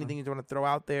mention? Anything you want to throw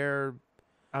out there?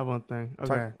 I have one thing.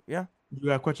 Okay. Yeah. You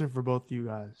got a question for both of you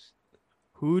guys.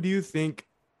 Who do you think,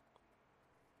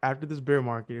 after this bear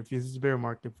market, if this is a bear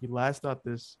market, if we last thought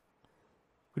this,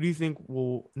 who do you think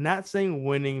will, not saying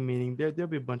winning, meaning there'll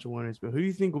be a bunch of winners, but who do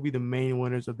you think will be the main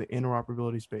winners of the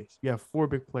interoperability space? You have 4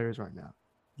 big players right now.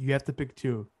 You have to pick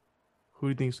 2. Who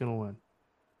do you think is going to win?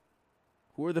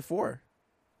 Who are the 4?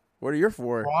 What are your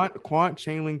 4? Quant,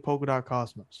 Chainlink, Polkadot,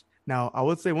 Cosmos. Now, I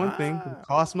would say one thing.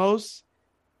 Cosmos,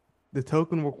 the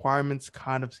token requirements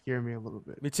kind of scare me a little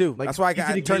bit. Me too. Like, that's why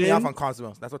it turned me off on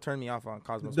Cosmos. That's what turned me off on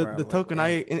Cosmos. The token,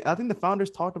 I think the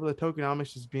founders talked about the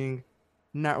tokenomics as being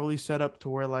not really set up to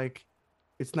where, like,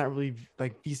 it's not really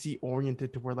like VC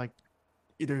oriented to where, like,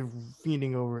 either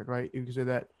fiending over it, right? You can say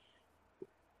that.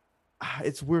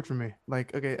 It's weird for me.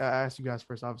 Like, okay, I asked you guys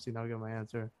first, obviously, now I'll get my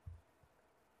answer.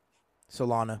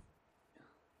 Solana.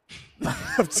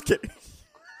 I'm just kidding.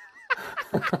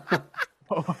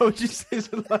 What would you say,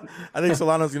 Solana? I think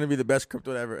Solana's going to be the best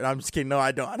crypto ever. And I'm just kidding. No,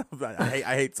 I don't.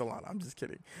 I hate Solana. I'm just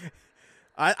kidding.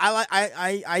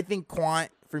 I think Quant,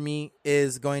 for me,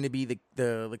 is going to be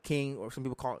the king, or some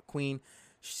people call it queen.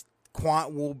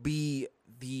 Quant will be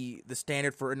the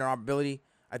standard for interoperability.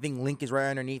 I think Link is right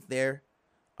underneath there.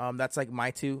 That's like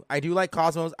my 2. I do like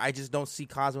Cosmos. I just don't see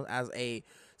Cosmos as a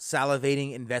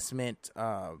salivating investment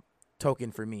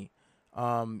token for me.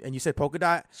 And you said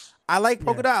Polkadot. I like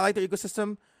Polkadot. Yeah. I like their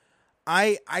ecosystem.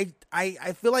 I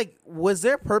feel like, was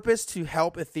their purpose to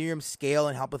help Ethereum scale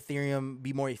and help Ethereum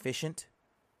be more efficient?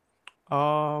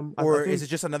 Or is it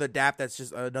just another dApp that's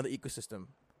just another ecosystem?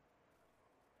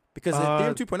 Because if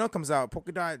Ethereum 2.0 comes out,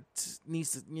 Polkadot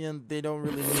needs to, they don't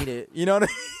really need it. You know what I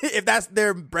mean? If that's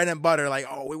their bread and butter, like,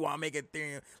 oh, we want to make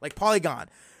Ethereum, like Polygon.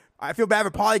 I feel bad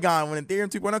for Polygon when Ethereum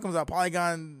 2.0 comes out.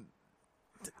 Polygon.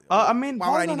 I mean, why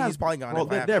would I need to use Polygon?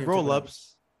 They have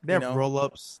roll-ups. They have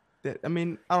roll-ups. I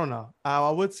mean, I don't know. I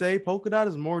would say Polkadot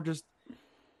is more just,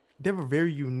 they have a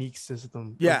very unique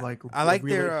system. Yeah, like I like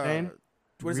relay their chain,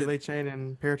 what is relay it? Chain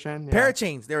and Parachain. Yeah.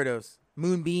 Parachains, there it is.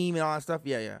 Moonbeam and all that stuff.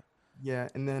 Yeah. Yeah,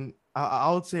 and then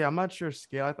I would say, I'm not sure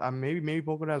scale. Maybe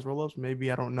Polkadot has rollups.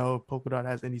 Maybe, I don't know if Polkadot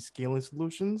has any scaling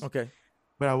solutions. Okay.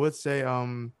 But I would say,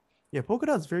 yeah,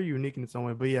 Polkadot is very unique in its own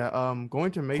way. But yeah,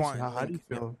 going to Mason, how do you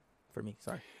feel? Yeah. For me,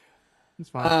 sorry. It's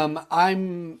fine.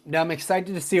 I'm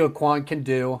excited to see what Quant can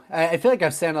do. I feel like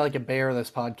I've sounded like a bear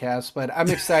this podcast, but I'm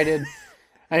excited.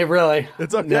 I really.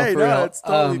 It's okay. No, it's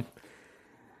totally.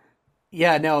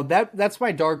 Yeah, no, that's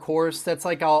my dark horse. That's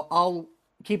like, I'll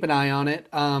keep an eye on it.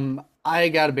 I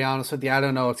got to be honest with you. I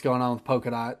don't know what's going on with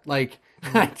Polkadot. Like,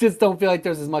 I just don't feel like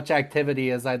there's as much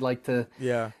activity as I'd like to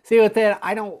Yeah. see with it.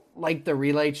 I don't like the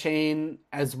relay chain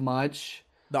as much.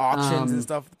 The auctions and Um,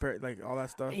 stuff, like all that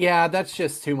stuff. yeah, that's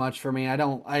just too much for me. I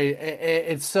don't.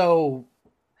 It's so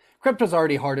crypto's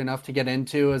already hard enough to get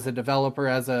into as a developer,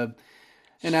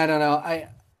 and I don't know.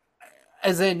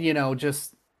 As in,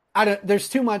 just I don't. There's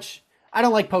too much. I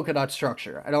don't like Polkadot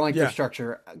structure. I don't like their Yeah.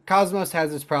 structure. Cosmos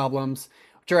has its problems,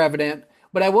 which are evident.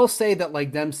 But I will say that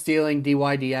like them stealing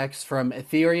DYDX from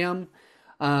Ethereum,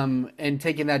 and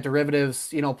taking that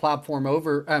derivatives, platform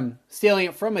over, stealing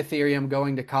it from Ethereum,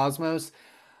 going to Cosmos.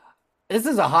 This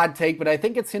is a hot take, but I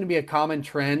think it's going to be a common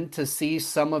trend to see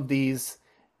some of these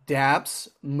dApps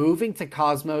moving to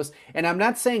Cosmos. And I'm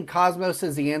not saying Cosmos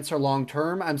is the answer long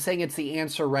term. I'm saying it's the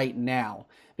answer right now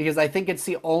because I think it's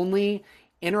the only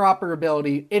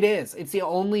interoperability. It is. It's the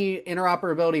only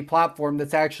interoperability platform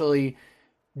that's actually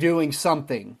doing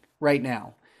something right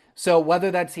now. So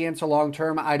whether that's the answer long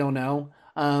term, I don't know.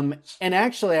 And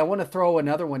actually, I want to throw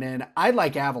another one in. I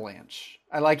like Avalanche.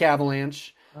 I like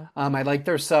Avalanche. I like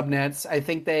their subnets. I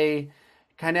think they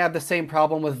kind of have the same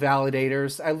problem with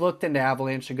validators. I looked into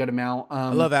Avalanche a good amount. I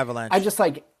love Avalanche. I just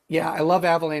like, yeah, I love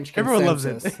Avalanche Everyone loves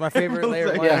consensus. it. It's my favorite layer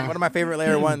one. Yeah. One of my favorite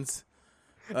layer ones.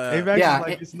 Avax yeah, is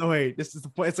like, it's no hate. This is the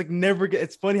point. It's like never get.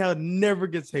 It's funny how it never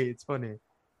gets hate. It's funny.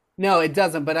 No, it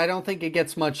doesn't, but I don't think it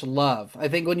gets much love. I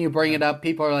think when you bring it up,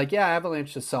 people are like, yeah,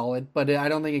 Avalanche is solid, but I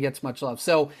don't think it gets much love.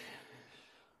 So,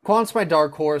 Quant's my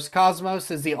dark horse.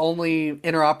 Cosmos is the only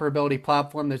interoperability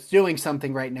platform that's doing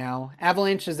something right now.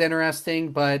 Avalanche is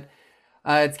interesting, but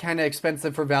it's kind of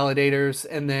expensive for validators.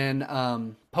 And then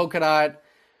Polkadot,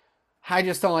 I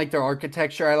just don't like their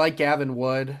architecture. I like Gavin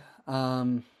Wood.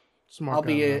 Smart. I'll guy,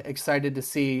 be man. excited to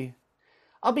see.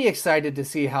 I'll be excited to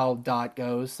see how Dot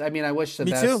goes. I mean, I wish the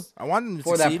Me best too. I want them to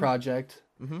for that succeed. project.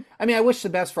 Mhm. I mean, I wish the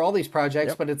best for all these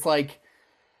projects, Yep. but it's like,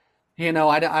 I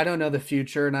don't know the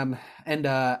future, and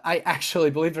I actually,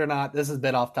 believe it or not, this is a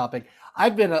bit off topic.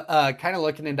 I've been kind of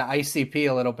looking into ICP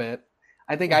a little bit.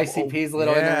 I think ICP is a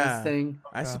little yeah. interesting.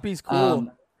 ICP's cool.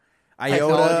 Um, IOTA,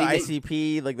 technology,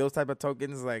 ICP, like those type of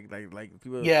tokens, like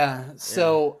people. yeah.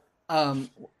 So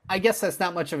I guess that's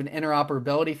not much of an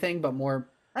interoperability thing, but more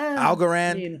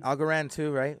Algorand, I mean, Algorand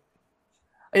too, right?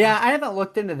 yeah, I haven't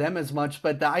looked into them as much,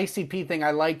 but the ICP thing,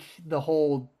 I like the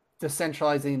whole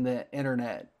decentralizing the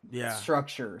internet Yeah.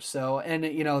 structure. So, and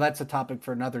that's a topic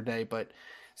for another day. But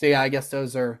so yeah, I guess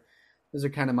those are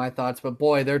kind of my thoughts. But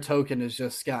boy, their token has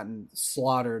just gotten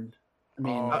slaughtered. I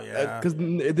mean, Oh, yeah. Because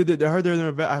I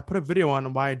heard I put a video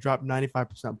on why it dropped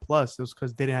 95% plus. It was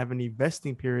because they didn't have any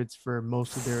vesting periods for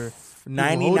most of their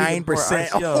 99%.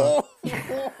 ICO.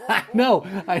 no,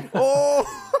 I know.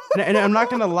 Oh, and I'm not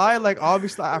gonna lie, like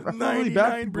obviously I feel really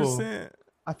bad for people. 99%.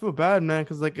 I feel bad, man,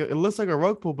 because like it looks like a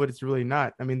rug pull, but it's really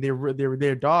not. I mean,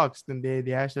 they're dogs, and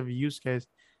they actually have a use case.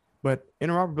 But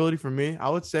interoperability for me, I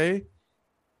would say,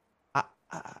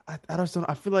 I just don't.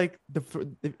 I feel like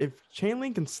if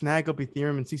Chainlink can snag up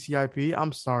Ethereum and CCIP,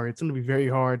 I'm sorry, it's gonna be very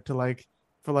hard to at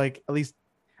least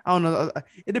I don't know.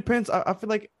 It depends. I feel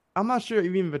like I'm not sure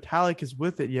even Vitalik is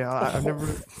with it yet. I've never.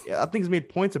 I think he's made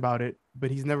points about it,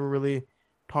 but he's never really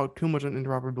talked too much on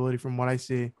interoperability from what I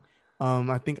see.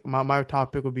 I think my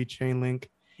top pick would be Chainlink.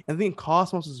 And I think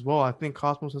Cosmos as well. I think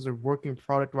Cosmos has a working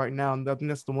product right now. And I think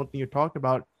that's the one thing you talked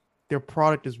about. Their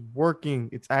product is working.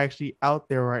 It's actually out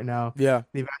there right now. Yeah.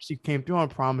 They've actually came through on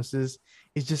promises.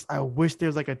 It's just I wish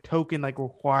there's like a token like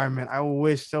requirement. I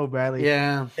wish so badly.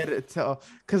 Yeah.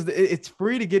 Because it's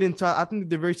free to get into. I think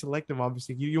they're very selective.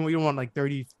 Obviously, you don't want like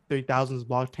 30,000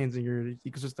 blockchains in your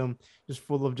ecosystem just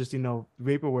full of just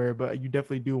vaporware. But you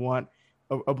definitely do want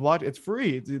a block. It's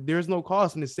free. There's no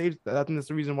cost, and it saves. I think that's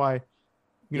the reason why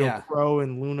Crow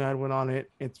and Luna went on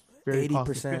it. It's very 80%.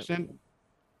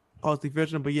 cost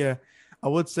efficient. But yeah, I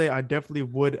would say I definitely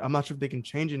would. I'm not sure if they can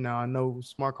change it now. I know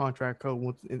smart contract code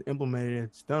once it's implemented,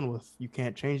 it's done with. You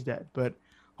can't change that. But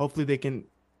hopefully they can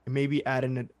maybe add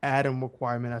an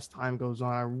requirement as time goes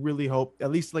on. I really hope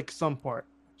at least like some part,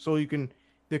 so they can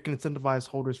incentivize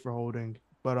holders for holding.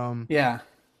 But yeah,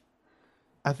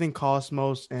 I think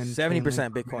Cosmos and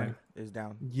 70% Bitcoin is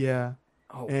down. Yeah.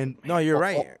 Oh, And No, you're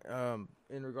right.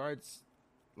 In regards,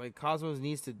 like Cosmos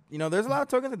needs to, there's a lot of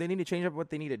tokens that they need to change up what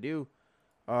they need to do,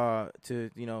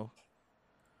 to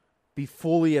be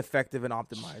fully effective and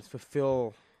optimized,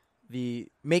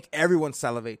 make everyone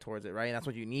salivate towards it, right? And that's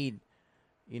what you need.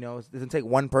 It doesn't take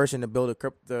one person to build a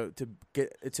crypto to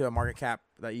get it to a market cap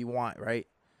that you want, right?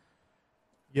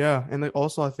 Yeah, and like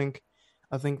also I think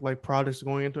like products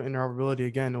going into interoperability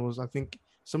again, it was I think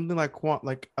something like Quant,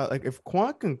 like if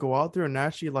Quant can go out there and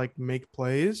actually like make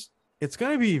plays, it's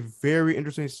gonna be very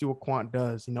interesting to see what Quant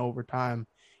does, over time.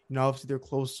 obviously they're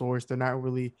closed source. They're not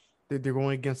really they're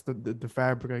going against the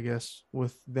fabric, I guess,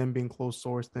 with them being closed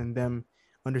source and them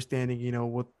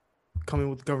understanding, what coming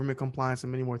with government compliance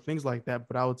and many more things like that.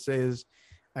 But I would say is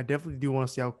I definitely do want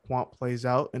to see how Quant plays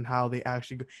out and how they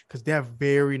actually go, because they have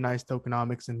very nice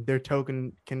tokenomics and their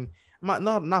token can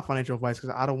not financial advice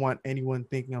because I don't want anyone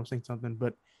thinking I'm saying something,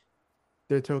 but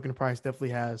their token price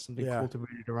definitely has something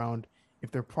cultivated around.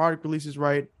 If their product releases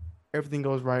right, everything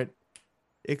goes right,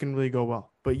 it can really go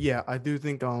well. But yeah, I do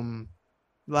think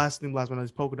last one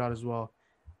is Polkadot as well.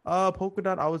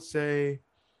 Polkadot, I would say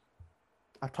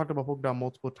I've talked about Polkadot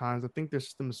multiple times. I think their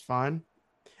system is fine.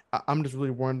 I'm just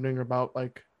really wondering about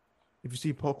like if you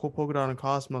see Polkadot and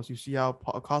Cosmos, you see how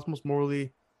Cosmos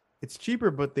morally it's cheaper,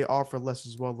 but they offer less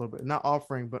as well a little bit. Not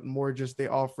offering, but more just they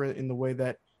offer it in the way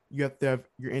that you have to have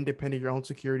your independent, your own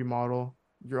security model,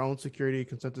 your own security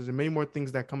consensus, and many more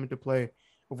things that come into play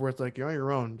of where it's like you're on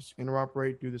your own, just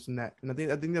interoperate, do this and that. And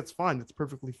I think that's fine. That's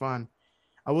perfectly fine.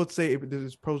 I would say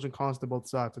there's pros and cons to both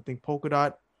sides. I think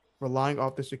Polkadot relying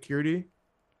off the security,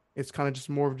 it's kind of just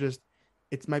more of just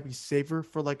it might be safer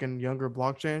for like a younger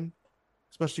blockchain,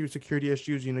 especially with security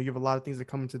issues. You have a lot of things that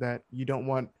come into that. You don't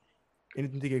want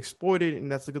anything to get exploited,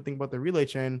 and that's the good thing about the relay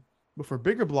chain. But for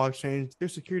bigger blockchains, their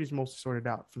security is mostly sorted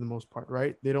out for the most part,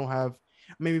 right? They don't have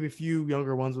maybe a few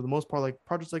younger ones, but the most part, like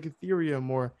projects like Ethereum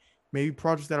or maybe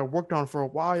projects that are worked on for a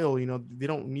while, they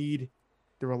don't need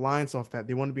the reliance off that.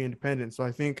 They want to be independent. So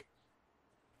I think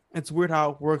it's weird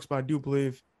how it works, but I do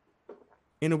believe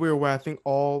in a weird way, I think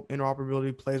all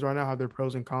interoperability plays right now have their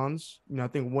pros and cons. I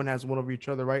think one has one over each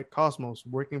other, right? Cosmos,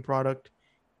 working product,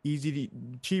 easy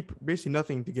to cheap, basically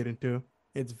nothing to get into.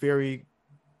 It's very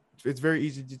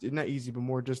easy, not easy, but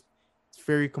more just it's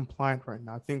very compliant right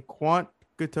now. I think Quant,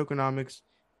 good tokenomics,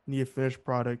 need a finished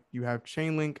product. You have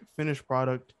Chainlink, finished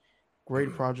product,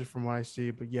 great project from what I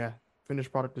see, but yeah,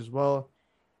 finished product as well.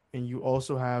 And you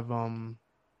also have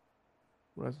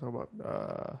what I talk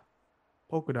about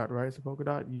Polkadot, right? It's a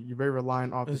Polkadot. You're very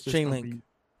reliant off the system.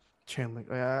 Chainlink.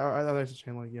 Yeah, I that's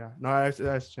Chainlink. Yeah, no,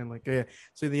 that's Chainlink. Yeah.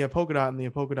 So the Polkadot and the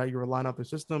Polkadot, you're relying off the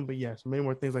system. But yeah, so many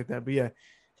more things like that. But yeah,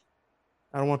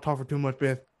 I don't want to talk for too much,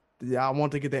 but I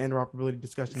want to get the interoperability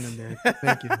discussion in there.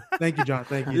 Thank you, John.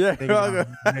 Thank you. Yeah, thank you,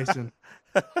 John. Mason.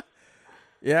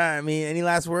 Yeah, I mean, any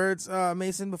last words,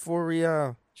 Mason, before we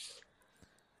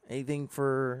anything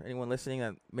for anyone listening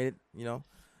that made it,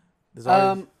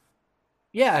 deserve?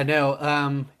 Yeah,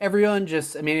 no. Everyone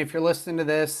if you're listening to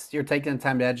this, you're taking the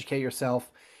time to educate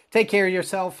yourself. Take care of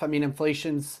yourself. I mean,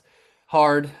 inflation's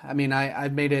hard. I mean,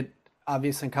 I've made it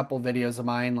obvious in a couple of videos of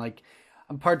mine. Like,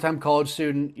 I'm a part-time college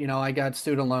student. I got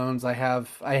student loans. I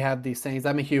have these things.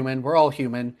 I'm a human. We're all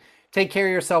human. Take care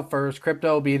of yourself first.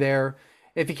 Crypto will be there.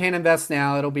 If you can't invest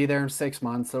now, it'll be there in 6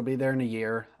 months. It'll be there in a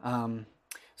year.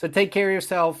 So take care of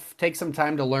yourself. Take some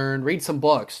time to learn. Read some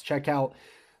books. Check out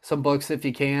some books if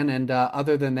you can. And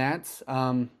other than that,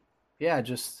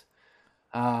 just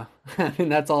I mean,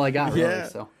 that's all I got really. Yeah.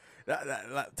 So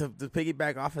to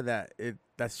piggyback off of that,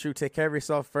 that's true. Take care of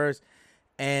yourself first,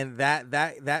 and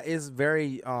that is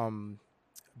very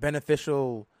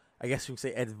beneficial. I guess you could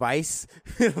say advice.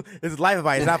 It's life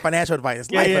advice, not financial advice.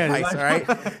 It's life advice, all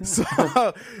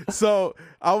right? So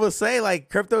I would say like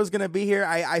crypto is gonna be here.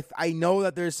 I know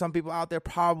that there's some people out there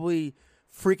probably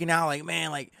freaking out, like, man,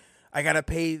 like I gotta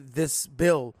pay this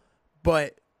bill,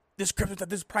 but this crypto's at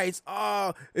this price.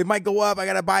 Oh, it might go up. I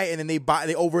gotta buy it, and then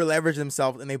they over leverage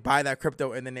themselves and they buy that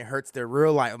crypto, and then it hurts their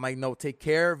real life. I'm like, no, take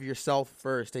care of yourself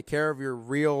first. Take care of your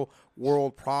real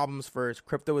world problems first.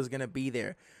 Crypto is gonna be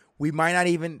there. We might not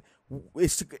even.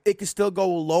 It could still go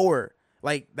lower.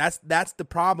 Like that's the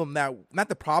problem. Not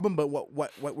the problem, but what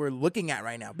we're looking at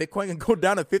right now. Bitcoin can go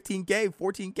down to 15K,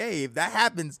 14K. If that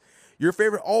happens, your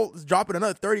favorite alt is dropping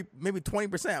another 30, maybe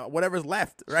 20%, whatever's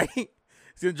left, right?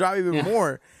 It's gonna drop even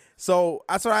more. So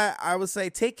that's what I would say.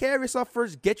 Take care of yourself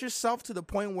first. Get yourself to the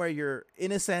point where you're,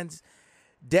 in a sense,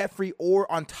 debt free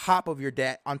or on top of your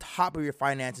debt, on top of your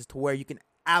finances, to where you can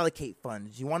allocate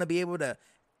funds. You want to be able to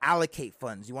allocate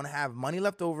funds. You want to have money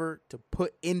left over to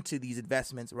put into these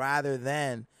investments rather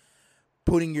than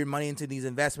putting your money into these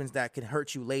investments that can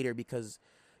hurt you later because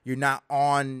you're not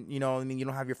on, you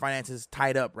don't have your finances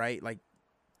tied up, right? Like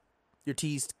your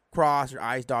T's crossed, your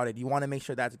I's dotted. You want to make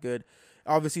sure that's good.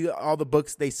 Obviously, all the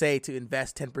books, they say to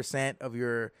invest 10% of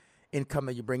your income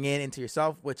that you bring in into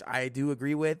yourself, which I do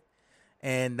agree with.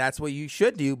 And that's what you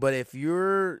should do. But if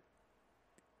you're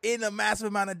in a massive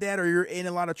amount of debt or you're in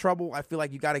a lot of trouble, I feel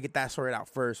like you got to get that sorted out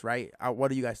first, right? What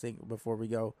do you guys think before we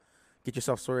go? Get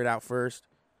yourself sorted out first.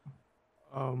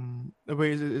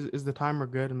 Wait, is the timer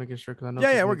good? I'm making sure because I know.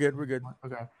 Yeah, we're good. We're good.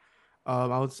 Okay.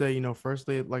 I would say,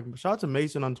 firstly, like shout out to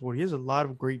Mason on Twitter. He has a lot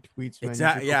of great tweets, man. You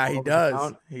Exactly. should go Yeah, follow he his does.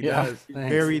 account. He Yeah. does. Thanks.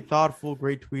 Very thoughtful,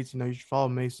 great tweets. You should follow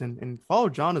Mason and follow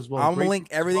John as well. I'm gonna Great link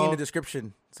tweets as everything in well. the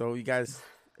description, so you guys,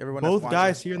 everyone. that's Both watching.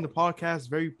 guys here in the podcast,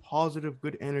 very positive,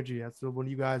 good energy. That's both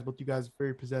you guys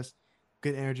very possess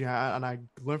good energy. And I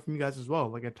learn from you guys as well.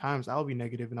 Like at times I'll be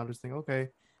negative and I'll just think, okay,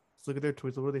 let's look at their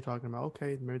tweets. What are they talking about?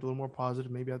 Okay, maybe a little more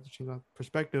positive. Maybe I have to change my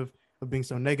perspective of being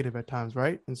so negative at times,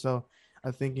 right? And so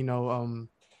I think,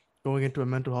 going into a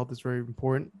mental health is very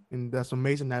important. And that's what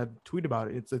Mason had a tweet about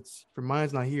it. It's for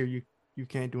mine's not here. You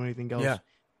can't do anything else. Yeah.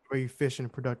 Very efficient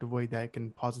and productive way that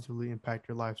can positively impact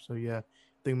your life. So yeah,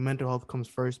 I think mental health comes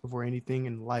first before anything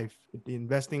in life. The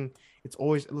investing, it's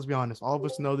always, let's be honest, all of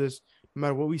us know this, no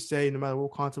matter what we say, no matter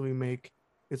what content we make,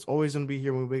 it's always going to be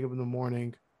here when we wake up in the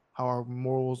morning, how our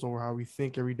morals or how we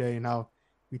think every day and how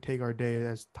we take our day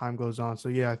as time goes on. So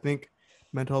yeah, I think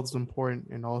mental health is important.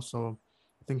 And also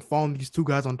I think following these two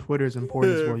guys on Twitter is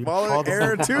important as well. You Follow them.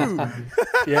 Aaron too.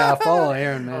 Yeah, follow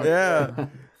Aaron, man. Yeah.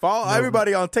 Follow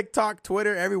everybody on TikTok,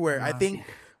 Twitter, everywhere. I think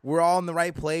we're all in the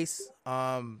right place.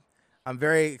 I'm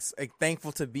very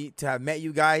thankful to have met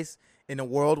you guys in a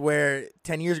world where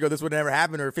 10 years ago this would never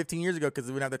happen, or 15 years ago, because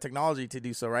we wouldn't have the technology to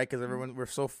do so, right? Because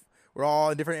we're all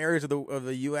in different areas of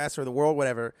the U.S. or the world,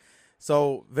 whatever.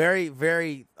 So very,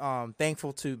 very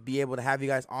thankful to be able to have you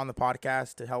guys on the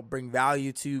podcast to help bring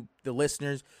value to the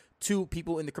listeners, to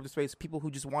people in the crypto space, people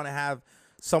who just want to have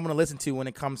someone to listen to when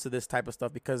it comes to this type of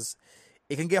stuff, because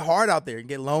it can get hard out there. It can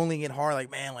get lonely, get hard.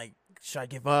 Like, man, like, should I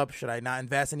give up? Should I not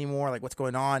invest anymore? Like, what's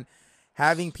going on?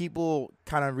 Having people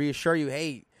kind of reassure you,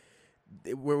 hey,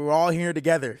 we're all here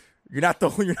together. You're not the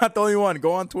only one.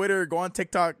 Go on Twitter, go on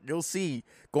TikTok, you'll see.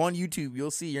 Go on YouTube,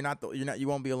 you'll see. You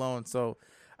won't be alone. So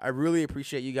I really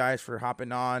appreciate you guys for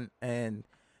hopping on and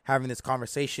having this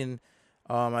conversation.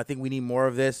 I think we need more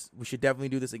of this. We should definitely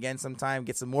do this again sometime.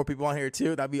 Get some more people on here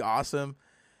too. That'd be awesome.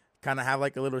 Kind of have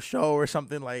like a little show or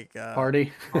something like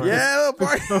Party. Yeah, a little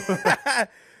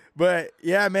party. But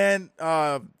yeah, man.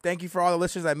 Thank you for all the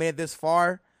listeners that made it this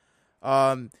far.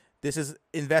 This is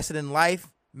Invested in Life,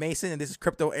 Mason, and this is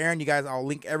Crypto Aaron. You guys, I'll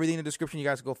link everything in the description. You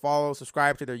guys go follow,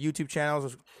 subscribe to their YouTube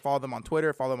channels, follow them on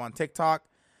Twitter, follow them on TikTok.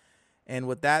 And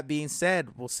with that being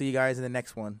said, we'll see you guys in the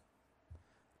next one.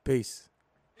 Peace.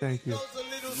 Thank you.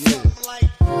 Yeah.